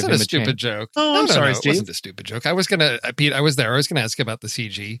 it want to wasn't give a him a stupid chance. joke. Oh, no, I'm sorry, it Steve. wasn't a stupid joke. I was gonna, Pete, I was there. I was gonna ask about the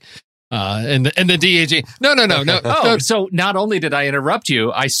CG and the DAG. No. Oh, so not only did I interrupt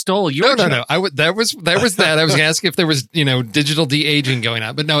you, I stole your joke. No. There was that. I was gonna ask if there was digital de-aging going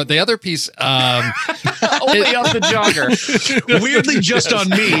on, but no. The other piece, Only of the jogger. Weirdly just on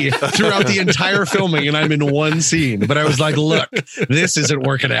me throughout the entire filming, and I'm in one scene. But I was like, look, this isn't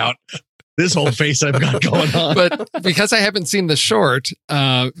working out. This whole face I've got going on. But because I haven't seen the short,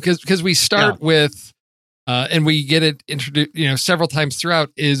 because we start with, and we get it introduced, several times throughout,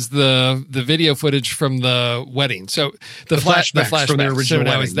 is the video footage from the wedding. So the flashbacks from the original So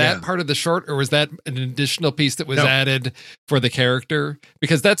now, wedding. Is that part of the short, or was that an additional piece that was added for the character?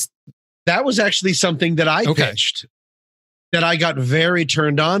 Because that was actually something that I pitched, that I got very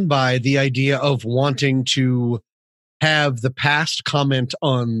turned on by, the idea of wanting to have the past comment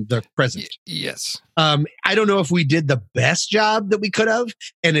on the present. Yes. I don't know if we did the best job that we could have.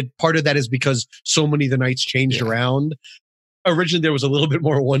 And part of that is because so many of the nights changed around. Originally, there was a little bit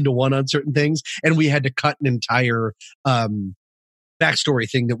more one-to-one on certain things, and we had to cut an entire backstory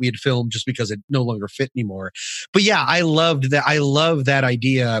thing that we had filmed just because it no longer fit anymore. But yeah, I loved that. I love that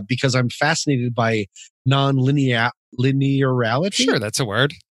idea because I'm fascinated by linearity. Sure, that's a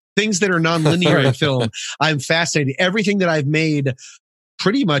word. Things that are non-linear in film. I'm fascinated. Everything that I've made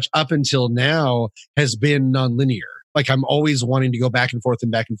pretty much up until now has been non-linear. Like, I'm always wanting to go back and forth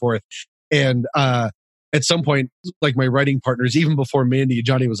and back and forth. And at some point, like, my writing partners, even before Mandy and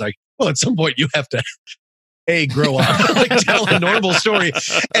Johnny, was like, well, at some point you have to grow up, like, tell a normal story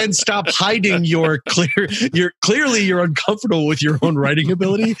and stop hiding clearly you're uncomfortable with your own writing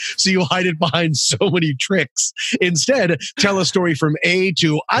ability. So you hide it behind so many tricks. Instead, tell a story from A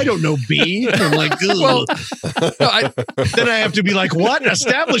to, I don't know, B. And I'm like, well, then I have to be like, what?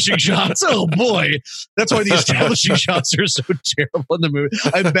 Establishing shots? Oh boy. That's why the establishing shots are so terrible in the movie.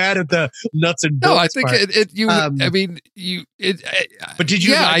 I'm bad at the nuts and bolts. No, I think but did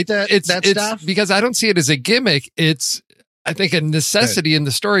you like that stuff? Because I don't see it as a gimmick. It's, I think, a necessity in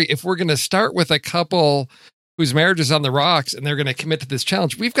the story. If we're going to start with a couple whose marriage is on the rocks and they're going to commit to this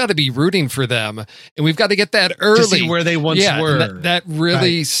challenge, we've got to be rooting for them, and we've got to get that early to see where they once were. That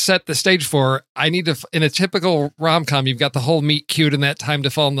really set the stage for. I need to. In a typical rom-com, you've got the whole meet cute and that time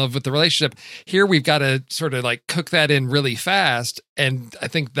to fall in love with the relationship. Here, we've got to sort of like cook that in really fast, and I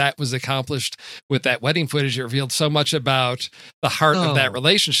think that was accomplished with that wedding footage. It revealed so much about the heart of that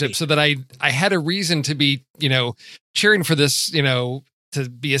relationship, so that I had a reason to be cheering for this to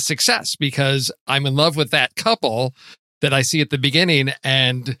be a success, because I'm in love with that couple that I see at the beginning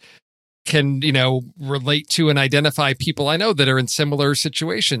and can, relate to and identify people I know that are in similar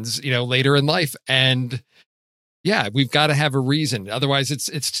situations, later in life. And yeah, we've got to have a reason. Otherwise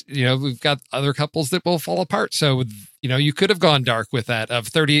it's we've got other couples that will fall apart. So, you could have gone dark with that of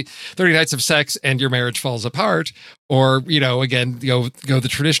 30 nights of sex and your marriage falls apart, or, again, go the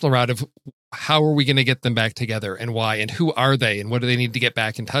traditional route of, how are we going to get them back together, and why, and who are they, and what do they need to get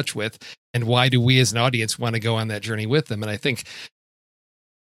back in touch with, and why do we as an audience want to go on that journey with them? And I think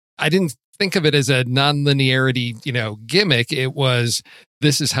I didn't think of it as a non-linearity, gimmick. It was,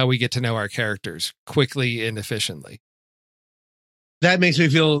 this is how we get to know our characters quickly and efficiently. That makes me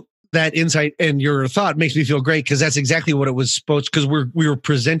feel, that insight and your thought makes me feel great, because that's exactly what it was supposed, because we were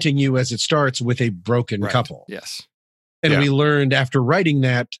presenting you as it starts with a broken couple. Yes. And we learned after writing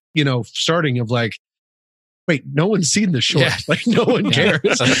that, starting of like, wait, no one's seen the short. Yeah. Like, no one cares.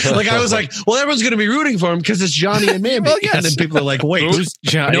 Like, I was like, well, everyone's going to be rooting for him because it's Johnny and Mandy. Well, yes. And then people are like, wait, who's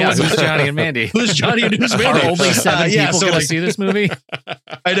Johnny and Mandy? Who's Johnny and who's Mandy? Are only 7 people going to see this movie?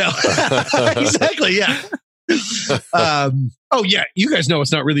 I know. Exactly. Yeah. Oh yeah, you guys know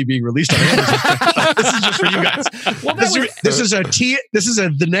it's not really being released on Amazon. This is just for you guys. Well, this is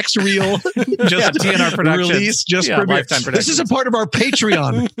the next reel, just TNR production release, just premiere. This is a part of our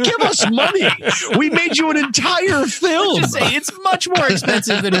Patreon. Give us money. We made you an entire film. Just say it's much more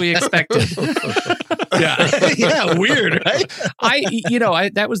expensive than we expected. Yeah, weird,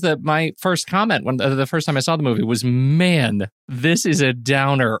 right? That was my first comment when the first time I saw the movie was, man, this is a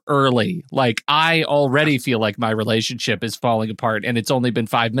downer early. Like, I already feel like my relationship is falling falling apart and it's only been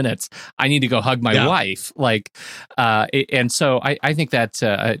 5 minutes. I need to go hug my wife. Like, and so I think that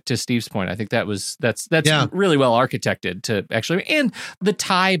to Steve's point, I think that's really well architected to actually, and the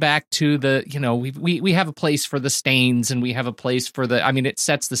tie back to the, we have a place for the stains and we have a place for it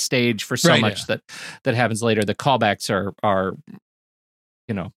sets the stage for so much that happens later. The callbacks are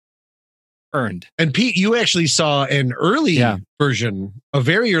earned. And Pete, you actually saw an early version, a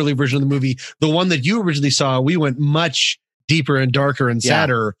very early version of the movie. The one that you originally saw, we went much deeper and darker and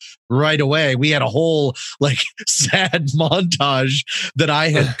sadder right away. We had a whole sad montage that I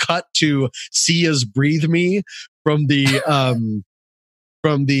had cut to Sia's Breathe Me from the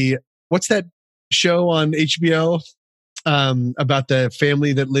what's that show on HBO about the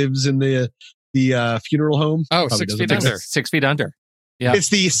family that lives in the funeral home? Oh, 6 Feet Under. 6 Feet Under. Yeah. It's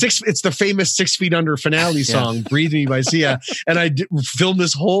the famous 6 Feet Under finale song, Breathe Me by Sia. And I filmed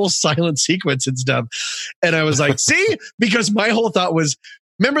this whole silent sequence and stuff. And I was like, see, because my whole thought was,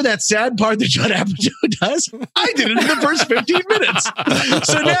 remember that sad part that Judd Apatow does? I did it in the first 15 minutes.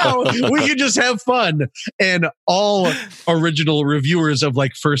 So now we can just have fun. And all original reviewers of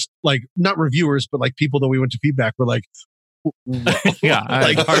not reviewers, but people that we went to feedback were like, yeah,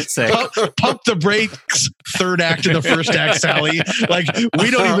 hard to say. Pump the brakes. Third act in the first act, Sally.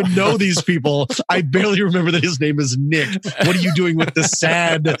 We don't even know these people. I barely remember that his name is Nick. What are you doing with the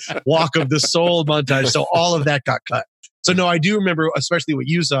sad walk of the soul montage? So all of that got cut. So no, I do remember, especially what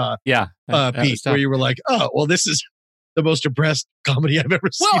you saw, Pete, where you were like, "Oh, well, this is the most depressed comedy I've ever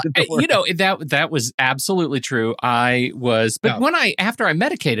seen." That was absolutely true. But after I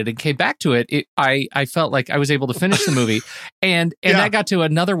medicated and came back to it, I felt like I was able to finish the movie, and that got to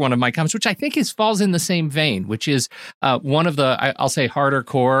another one of my comments, which I think falls in the same vein, which is one of the I'll say harder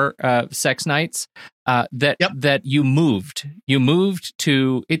core sex nights that you moved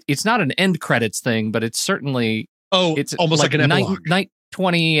to. It's not an end credits thing, but it's certainly it's almost like an epilogue. Night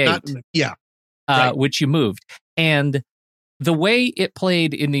 28, which you moved. And the way it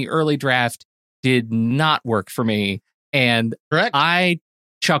played in the early draft did not work for me. And I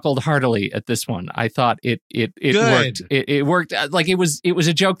chuckled heartily at this one. I thought it worked. It worked. It was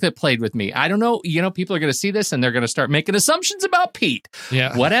a joke that played with me. I don't know. People are going to see this and they're going to start making assumptions about Pete.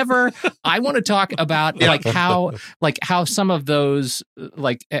 Yeah. Whatever. I want to talk about how some of those,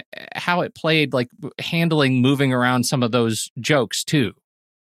 how it played, handling, moving around some of those jokes too.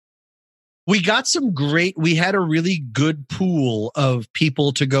 We had a really good pool of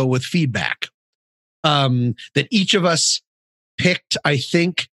people to go with feedback that each of us picked, I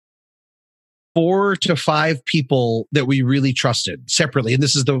think, 4 to 5 people that we really trusted separately. And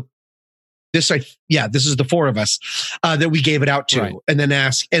this is the 4 of us that we gave it out to and then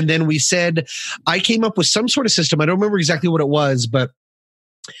asked. And then we said, I came up with some sort of system. I don't remember exactly what it was, but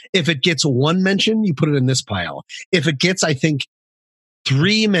if it gets 1 mention, you put it in this pile. If it gets, I think,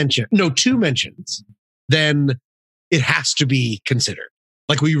 2 mentions, then it has to be considered.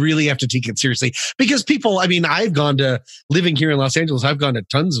 We really have to take it seriously because people, I've gone to living here in Los Angeles. I've gone to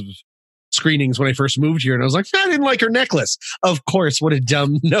tons of screenings when I first moved here and I was like, I didn't like her necklace. Of course, what a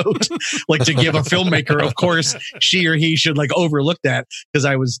dumb note. To give a filmmaker, of course, she or he should overlook that because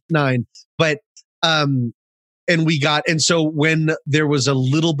I was 9. But, and so when there was a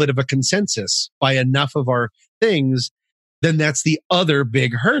little bit of a consensus by enough of our things, then that's the other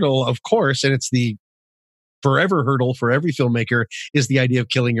big hurdle, of course. And it's the forever hurdle for every filmmaker is the idea of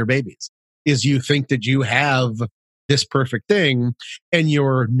killing your babies. Is you think that you have this perfect thing and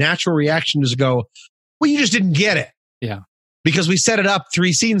your natural reaction is to go, well, you just didn't get it. Yeah. Because we set it up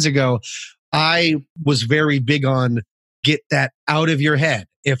 3 scenes ago. I was very big on get that out of your head.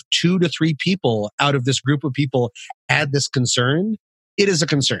 If 2 to 3 people out of this group of people had this concern, it is a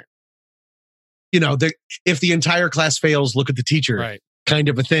concern. If the entire class fails, look at the teacher, kind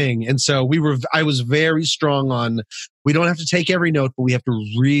of a thing. And so I was very strong on, we don't have to take every note, but we have to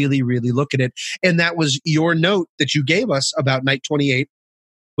really, really look at it. And that was your note that you gave us about night 28,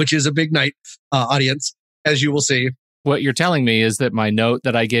 which is a big night, audience, as you will see. What you're telling me is that my note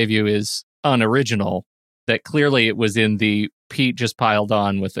that I gave you is unoriginal, that clearly it was in the Pete just piled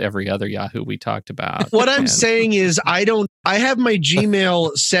on with every other Yahoo we talked about. What I'm saying is I have my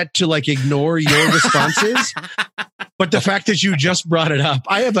Gmail set to ignore your responses, but the fact that you just brought it up,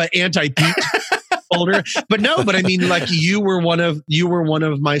 I have an anti-Pete folder. But you were one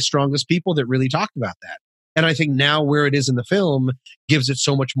of my strongest people that really talked about that. And I think now where it is in the film gives it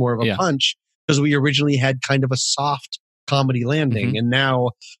so much more of a punch because we originally had kind of a soft comedy landing. Mm-hmm. And now,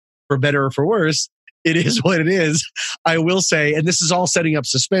 for better or for worse, it is what it is. I will say, and this is all setting up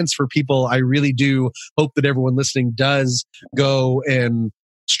suspense for people. I really do hope that everyone listening does go and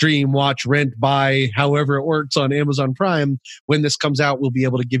stream, watch, rent, buy, however it works on Amazon Prime. When this comes out, we'll be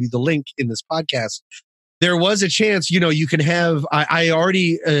able to give you the link in this podcast. There was a chance, you can have, I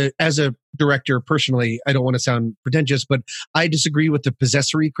already, as a director personally, I don't want to sound pretentious, but I disagree with the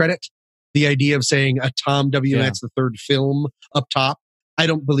possessory credit. The idea of saying a Tom W. That's the third film up top. I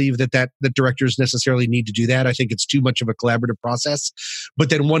don't believe that directors necessarily need to do that. I think it's too much of a collaborative process. But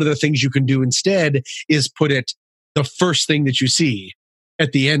then one of the things you can do instead is put it the first thing that you see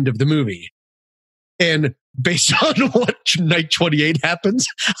at the end of the movie. And based on what night 28 happens,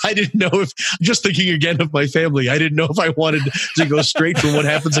 I didn't know if, just thinking again of my family, I didn't know if I wanted to go straight from what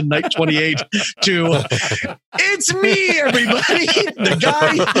happens in night 28 to, it's me, everybody,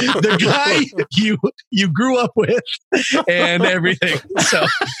 the guy you grew up with and everything. So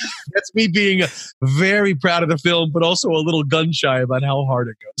that's me being very proud of the film, but also a little gun shy about how hard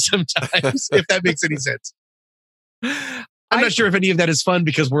it goes sometimes, if that makes any sense. I'm not sure if any of that is fun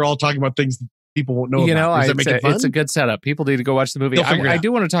because we're all talking about things people won't know about. It's a good setup. People need to go watch the movie. I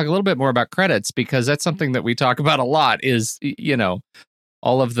do want to talk a little bit more about credits because that's something that we talk about a lot is,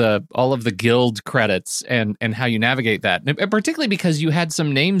 all of the guild credits and how you navigate that. And particularly because you had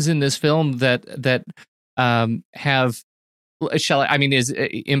some names in this film that have, is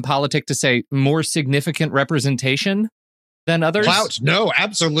impolitic to say more significant representation than others? Clout? No,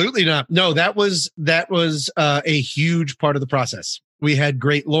 absolutely not. No, that was a huge part of the process. We had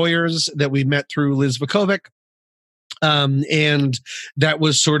great lawyers that we met through Liz Vukovic. And that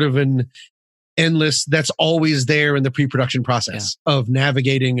was sort of an endless, that's always there in the pre-production process of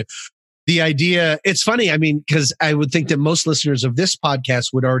navigating the idea. It's funny, because I would think that most listeners of this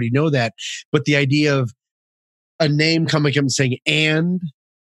podcast would already know that, but the idea of a name coming up and saying and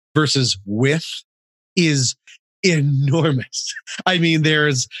versus with is enormous.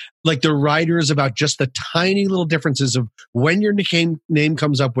 There's like the writers about just the tiny little differences of when your name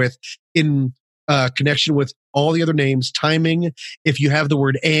comes up with in connection with all the other names, timing, if you have the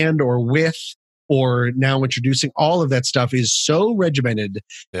word and or with, or now introducing, all of that stuff is so regimented.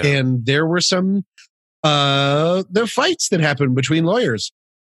 Yeah. And there were some the fights that happened between lawyers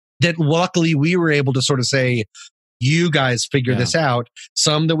that luckily we were able to sort of say, you guys figure this out.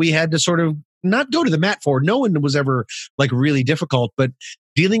 Some that we had to sort of not go to the mat for. No one was ever like really difficult, but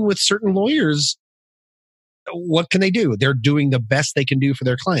dealing with certain lawyers, what can they do? They're doing the best they can do for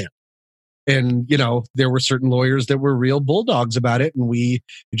their client. And, there were certain lawyers that were real bulldogs about it. And we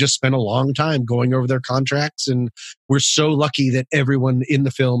just spent a long time going over their contracts. And we're so lucky that everyone in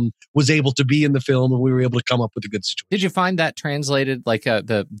the film was able to be in the film and we were able to come up with a good situation. Did you find that translated like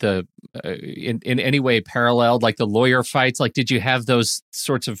in any way paralleled, like the lawyer fights? Like, did you have those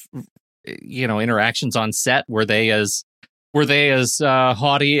sorts of interactions on set? Were they as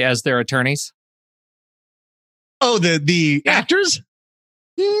haughty as their attorneys? Oh, the actors?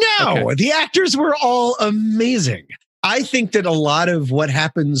 No, okay. The actors were all amazing. I think that a lot of what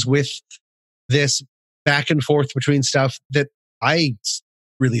happens with this back and forth between stuff that I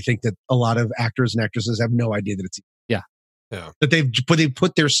really think that a lot of actors and actresses have no idea that it's that they've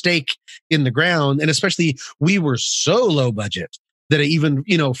put their stake in the ground, and especially we were so low budget that even,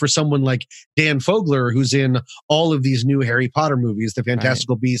 for someone like Dan Fogler, who's in all of these new Harry Potter movies, The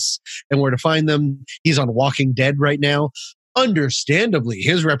Fantastical Beasts and Where to Find Them, he's on Walking Dead right now. Understandably,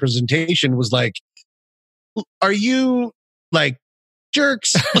 his representation was like, are you like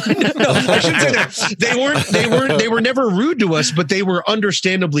jerks? No, I shouldn't say that. They were never rude to us, but they were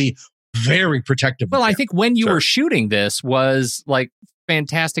understandably very protective. Well, I think when you were shooting this was like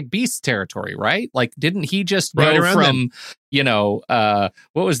Fantastic Beasts territory, right? Like, didn't he just go from,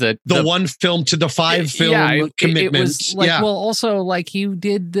 what was the one film to the 5 film commitment? It was like, well, also like he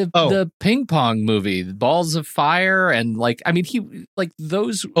did the ping pong movie, Balls of Fire, and he like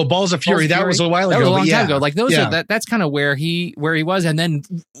those. Oh, Balls of Fury. That was a while ago. That was a long time ago. Like those are that's kind of where he was, and then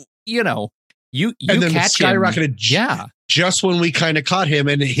you and then catch skyrocketed. Him. Just when we kind of caught him,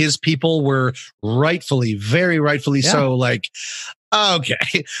 and his people were very rightfully so like,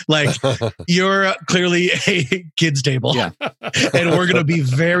 okay, like you're clearly a kid's table and we're going to be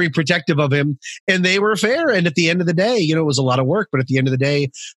very protective of him. And they were fair. And at the end of the day, it was a lot of work, but at the end of the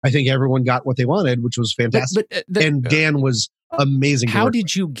day, I think everyone got what they wanted, which was fantastic. And Dan was amazing. How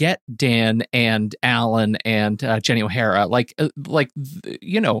did you get Dan and Alan and Jenny O'Hara?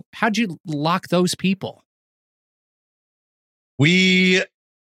 How'd you lock those people?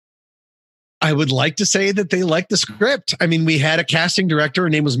 I would like to say that they liked the script. We had a casting director. Her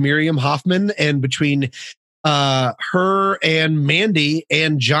name was Miriam Hoffman. And between her and Mandy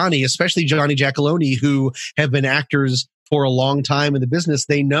and Johnny, especially Johnny Giacalone, who have been actors for a long time in the business,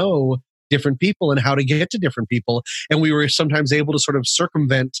 they know different people and how to get to different people. And we were sometimes able to sort of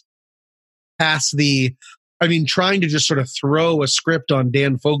circumvent past trying to just sort of throw a script on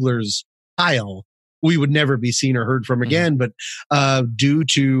Dan Fogler's pile. We would never be seen or heard from again. But due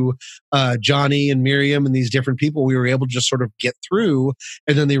to Johnny and Miriam and these different people, we were able to just sort of get through.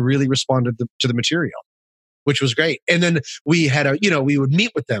 And then they really responded to the material, which was great. And then we had we would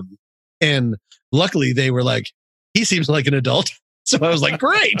meet with them. And luckily they were like, he seems like an adult. So I was like,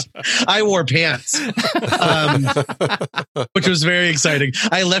 great. I wore pants, which was very exciting.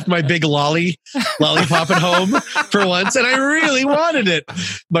 I left my big lollipop at home for once, and I really wanted it.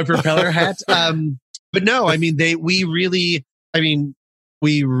 My propeller hat. But no, I mean, in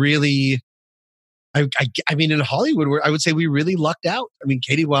Hollywood, I would say we really lucked out. I mean,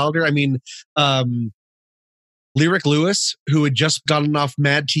 Katie Wilder, Lyric Lewis, who had just gotten off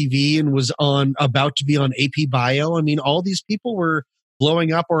Mad TV and was about to be on AP Bio. I mean, all these people were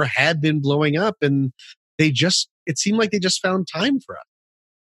blowing up or had been blowing up, and it seemed like they just found time for us.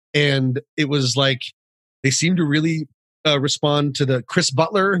 And it was like, they seemed to really respond to the Chris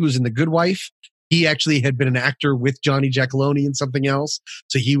Butler, who's in The Good Wife. He actually had been an actor with Johnny Giacalone and something else.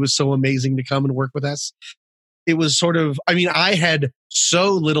 So he was so amazing to come and work with us. It was sort of, I had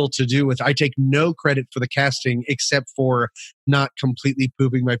so little to do with, I take no credit for the casting except for not completely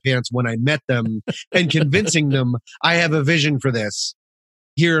pooping my pants when I met them and convincing them, I have a vision for this.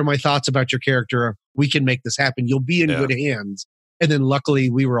 Here are my thoughts about your character. We can make this happen. You'll be in good hands. And then luckily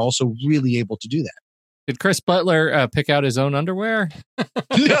we were also really able to do that. Did Chris Butler pick out his own underwear?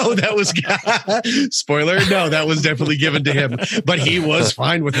 No, that was spoiler. No, that was definitely given to him, but he was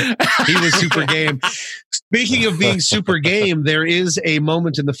fine with it. He was super game. Speaking of being super game, there is a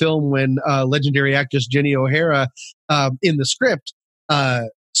moment in the film when legendary actress Jenny O'Hara, in the script,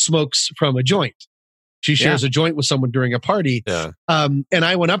 smokes from a joint. She shares a joint with someone during a party. Yeah. And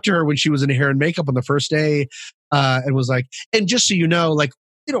I went up to her when she was in hair and makeup on the first day, and was like, and just so you know, like,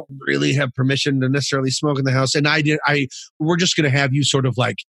 you don't really have permission to necessarily smoke in the house. And we're just going to have you sort of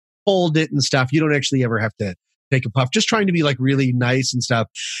like hold it and stuff. You don't actually ever have to take a puff, just trying to be like really nice and stuff.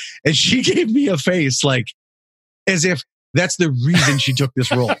 And she gave me a face like, as if that's the reason she took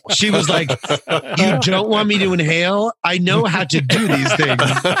this role. She was like, you don't want me to inhale? I know how to do these things.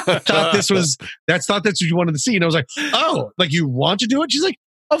 Thought that's what you wanted to see. And I was like, oh, like you want to do it? She's like,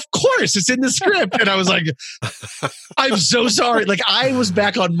 of course, it's in the script. And I was like, I'm so sorry. Like I was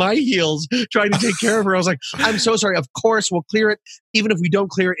back on my heels trying to take care of her. I was like, I'm so sorry. Of course, we'll clear it. Even if we don't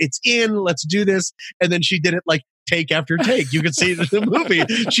clear it, it's in. Let's do this. And then she did it like take after take. You can see it in the movie.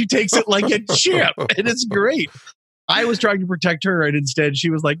 She takes it like a champ. And it's great. I was trying to protect her, and instead she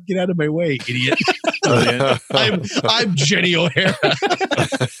was like, get out of my way, idiot. I'm Jenny O'Hara.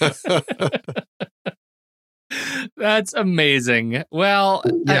 That's amazing. Well,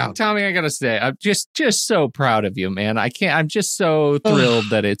 Tommy, I gotta say, I'm just so proud of you, man. I'm just so thrilled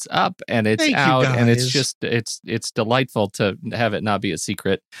that it's up and it's out, and it's just it's delightful to have it not be a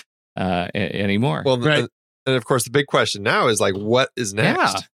secret anymore. Well, and of course, the big question now is like, what is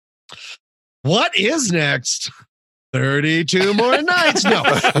next? Yeah. What is next? 32 more nights. No,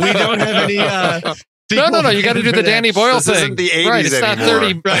 we don't have any. No. You got to do the Danny Boyle this thing. Isn't the 80s right, it's anymore.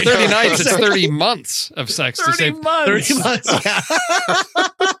 not 30 nights. It's 30 months of sex. 30 months. 30 months. Yeah.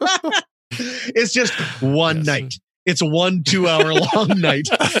 It's just one night. It's a 1 2-hour long night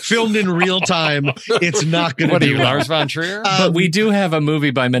filmed in real time. It's not going to be Lars von Trier. But we do have a movie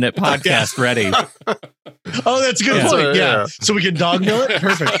by minute podcast ready. Oh, that's a good point. Yeah. So we can dog mill it.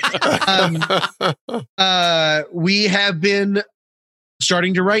 Perfect. We have been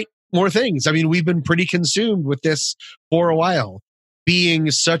starting to write more things. I mean, we've been pretty consumed with this for a while,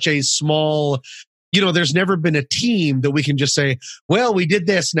 being such a small, there's never been a team that we can just say, well, we did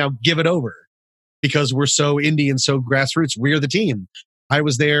this, now give it over. Because we're so indie and so grassroots. We're the team. I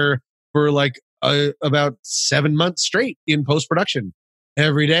was there for like about 7 months straight in post-production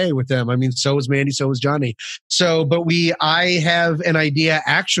every day with them. I mean, so was Mandy, so was Johnny. So, but I have an idea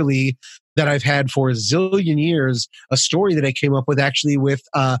actually that I've had for a zillion years, a story that I came up with actually with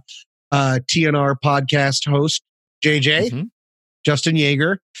TNR podcast host, JJ, Justin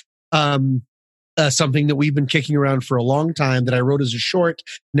Yeager. Something that we've been kicking around for a long time that I wrote as a short,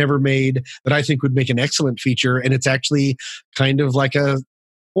 never made, that I think would make an excellent feature. And it's actually kind of like a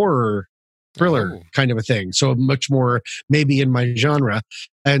horror thriller kind of a thing. So much more maybe in my genre.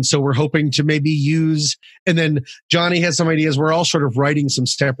 And so we're hoping to maybe use, and then Johnny has some ideas. We're all sort of writing some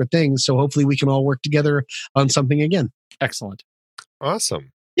separate things. So hopefully we can all work together on something again. Excellent. Awesome.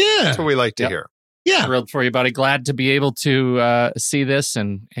 Yeah. That's what we like to hear. Yeah. Thrilled for you, buddy. Glad to be able to see this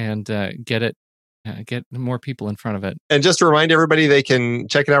and get it Get more people in front of it. And just to remind everybody, they can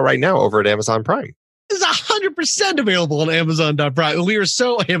check it out right now over at Amazon Prime. Is 100% available on Amazon.Prime. We are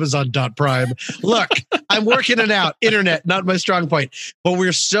so Amazon.Prime. Look, I'm working it out. Internet, not my strong point. But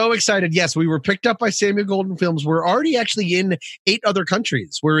we're so excited. Yes, we were picked up by Samuel Golden Films. We're already actually in 8 other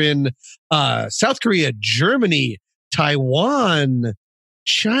countries. We're in South Korea, Germany, Taiwan,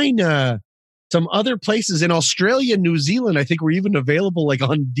 China, some other places in Australia, New Zealand. I think we're even available like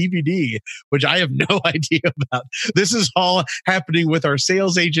on DVD, which I have no idea about. This is all happening with our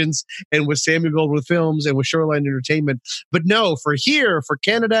sales agents and with Samuel Goldwyn Films and with Shoreline Entertainment. But no, for here, for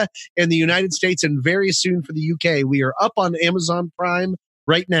Canada and the United States, and very soon for the UK, we are up on Amazon Prime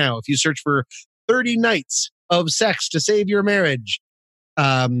right now. If you search for 30 Nights of Sex to Save Your Marriage,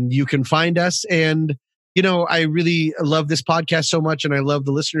 you can find us. And you know, I really love this podcast so much, and I love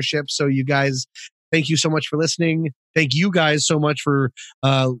the listenership. So you guys, thank you so much for listening. Thank you guys so much for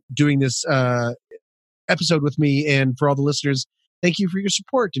doing this episode with me, and for all the listeners, thank you for your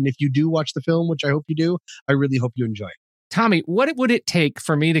support. And if you do watch the film, which I hope you do, I really hope you enjoy it. Tommy, what would it take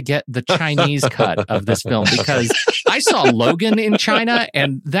for me to get the Chinese cut of this film? Because I saw Logan in China,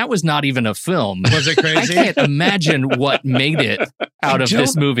 and that was not even a film. Was it crazy? I can't imagine what made it out of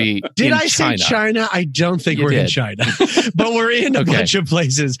this movie. Did I say China? I don't think we're in China, but we're in a bunch of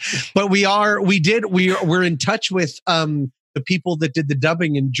places. But we're in touch with the people that did the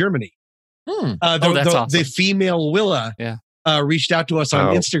dubbing in Germany. That's awesome. The female Willa reached out to us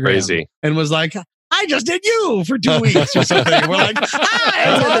on Instagram and was like, I just did you for 2 weeks or something. We're like,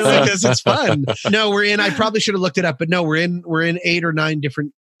 hi, like this. It's fun. No, we're in. I probably should have looked it up, but no, we're in 8 or 9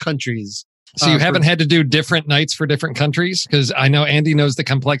 different countries. So you haven't had to do different nights for different countries? Because I know Andy knows the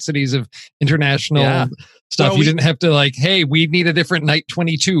complexities of international stuff. Well, you didn't have to like, hey, we need a different night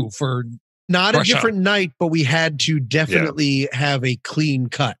 22 for not Russia. A different night, but we had to definitely have a clean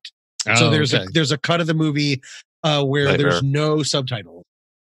cut. So there's a cut of the movie where there's no subtitles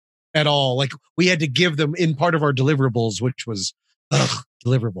at all. Like we had to give them in part of our deliverables, which was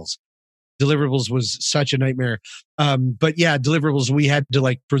deliverables. Deliverables was such a nightmare. But yeah, deliverables, we had to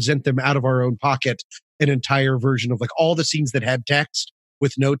like present them out of our own pocket, an entire version of like all the scenes that had text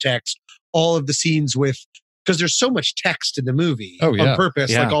with no text, all of the scenes with, because there's so much text in the movie on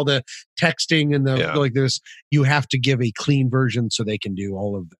purpose, like all the texting and like there's, you have to give a clean version so they can do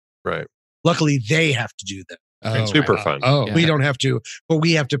all of them. Right. Luckily they have to do them. Super fun. We don't have to, but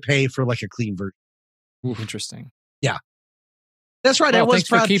we have to pay for like a clean version. Ooh, interesting. Yeah. That's right. Well, I was thanks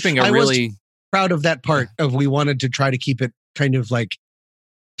proud. for keeping a I really was proud of that part of we wanted to try to keep it kind of like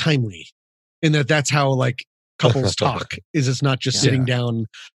timely in that's how like couples talk is it's not just sitting down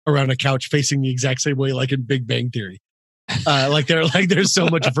around a couch facing the exact same way like in Big Bang Theory. There's so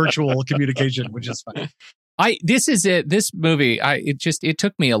much virtual communication, which is fun. This movie, it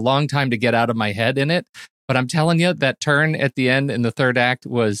took me a long time to get out of my head in it, but I'm telling you that turn at the end in the third act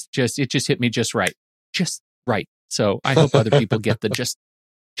was just hit me just right. Just right. So I hope other people get the just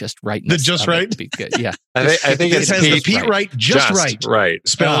right. The just right? Yeah. I think it says Pete right. Just right. Right.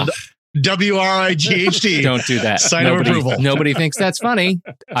 Spelled WRIGHT. Don't do that. Sign of approval. Nobody thinks that's funny.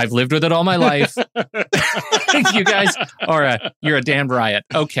 I've lived with it all my life. You guys you're a damn riot.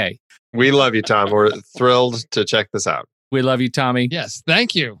 Okay. We love you, Tom. We're thrilled to check this out. We love you, Tommy. Yes.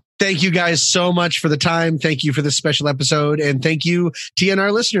 Thank you. Thank you guys so much for the time. Thank you for this special episode. And thank you,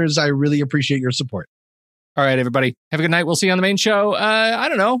 TNR listeners. I really appreciate your support. All right, everybody. Have a good night. We'll see you on the main show. I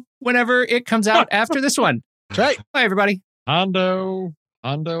don't know, whenever it comes out after this one. That's right. Bye, everybody. Hondo.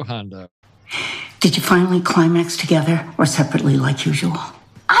 Did you finally climax together or separately like usual?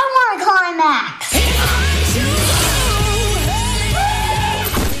 I want to climax!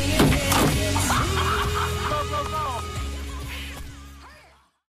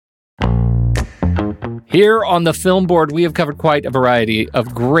 Here on the Film Board, we have covered quite a variety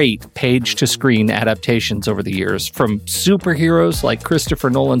of great page-to-screen adaptations over the years, from superheroes like Christopher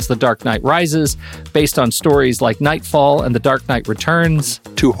Nolan's The Dark Knight Rises, based on stories like Nightfall and The Dark Knight Returns,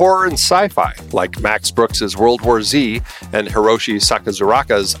 to horror and sci-fi like Max Brooks' World War Z and Hiroshi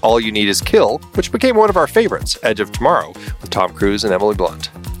Sakazuraka's All You Need Is Kill, which became one of our favorites, Edge of Tomorrow, with Tom Cruise and Emily Blunt.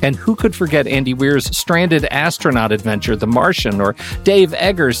 And who could forget Andy Weir's stranded astronaut adventure, The Martian, or Dave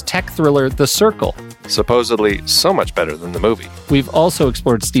Eggers' tech thriller, The Circle. Supposedly so much better than the movie. We've also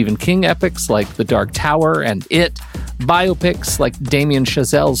explored Stephen King epics like The Dark Tower and It, biopics like Damien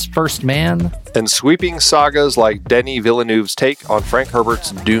Chazelle's First Man, and sweeping sagas like Denis Villeneuve's take on Frank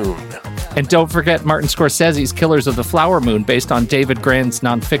Herbert's Dune. And don't forget Martin Scorsese's Killers of the Flower Moon, based on David Grann's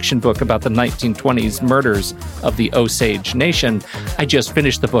nonfiction book about the 1920s murders of the Osage Nation. I just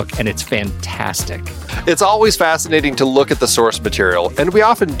finished the book, and it's fantastic. It's always fascinating to look at the source material, and we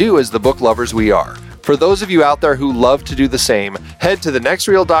often do as the book lovers we are. For those of you out there who love to do the same, head to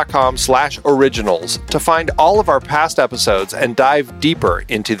thenextreel.com/originals to find all of our past episodes and dive deeper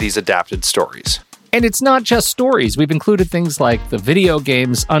into these adapted stories. And it's not just stories. We've included things like the video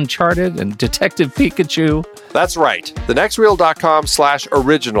games Uncharted and Detective Pikachu. That's right.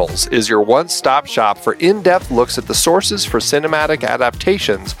 thenextreel.com/originals is your one-stop shop for in-depth looks at the sources for cinematic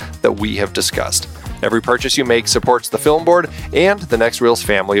adaptations that we have discussed. Every purchase you make supports the Film Board and the Next Reel's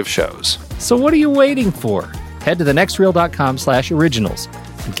family of shows. So what are you waiting for? Head to thenextreel.com/originals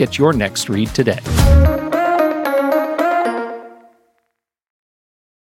and get your next read today.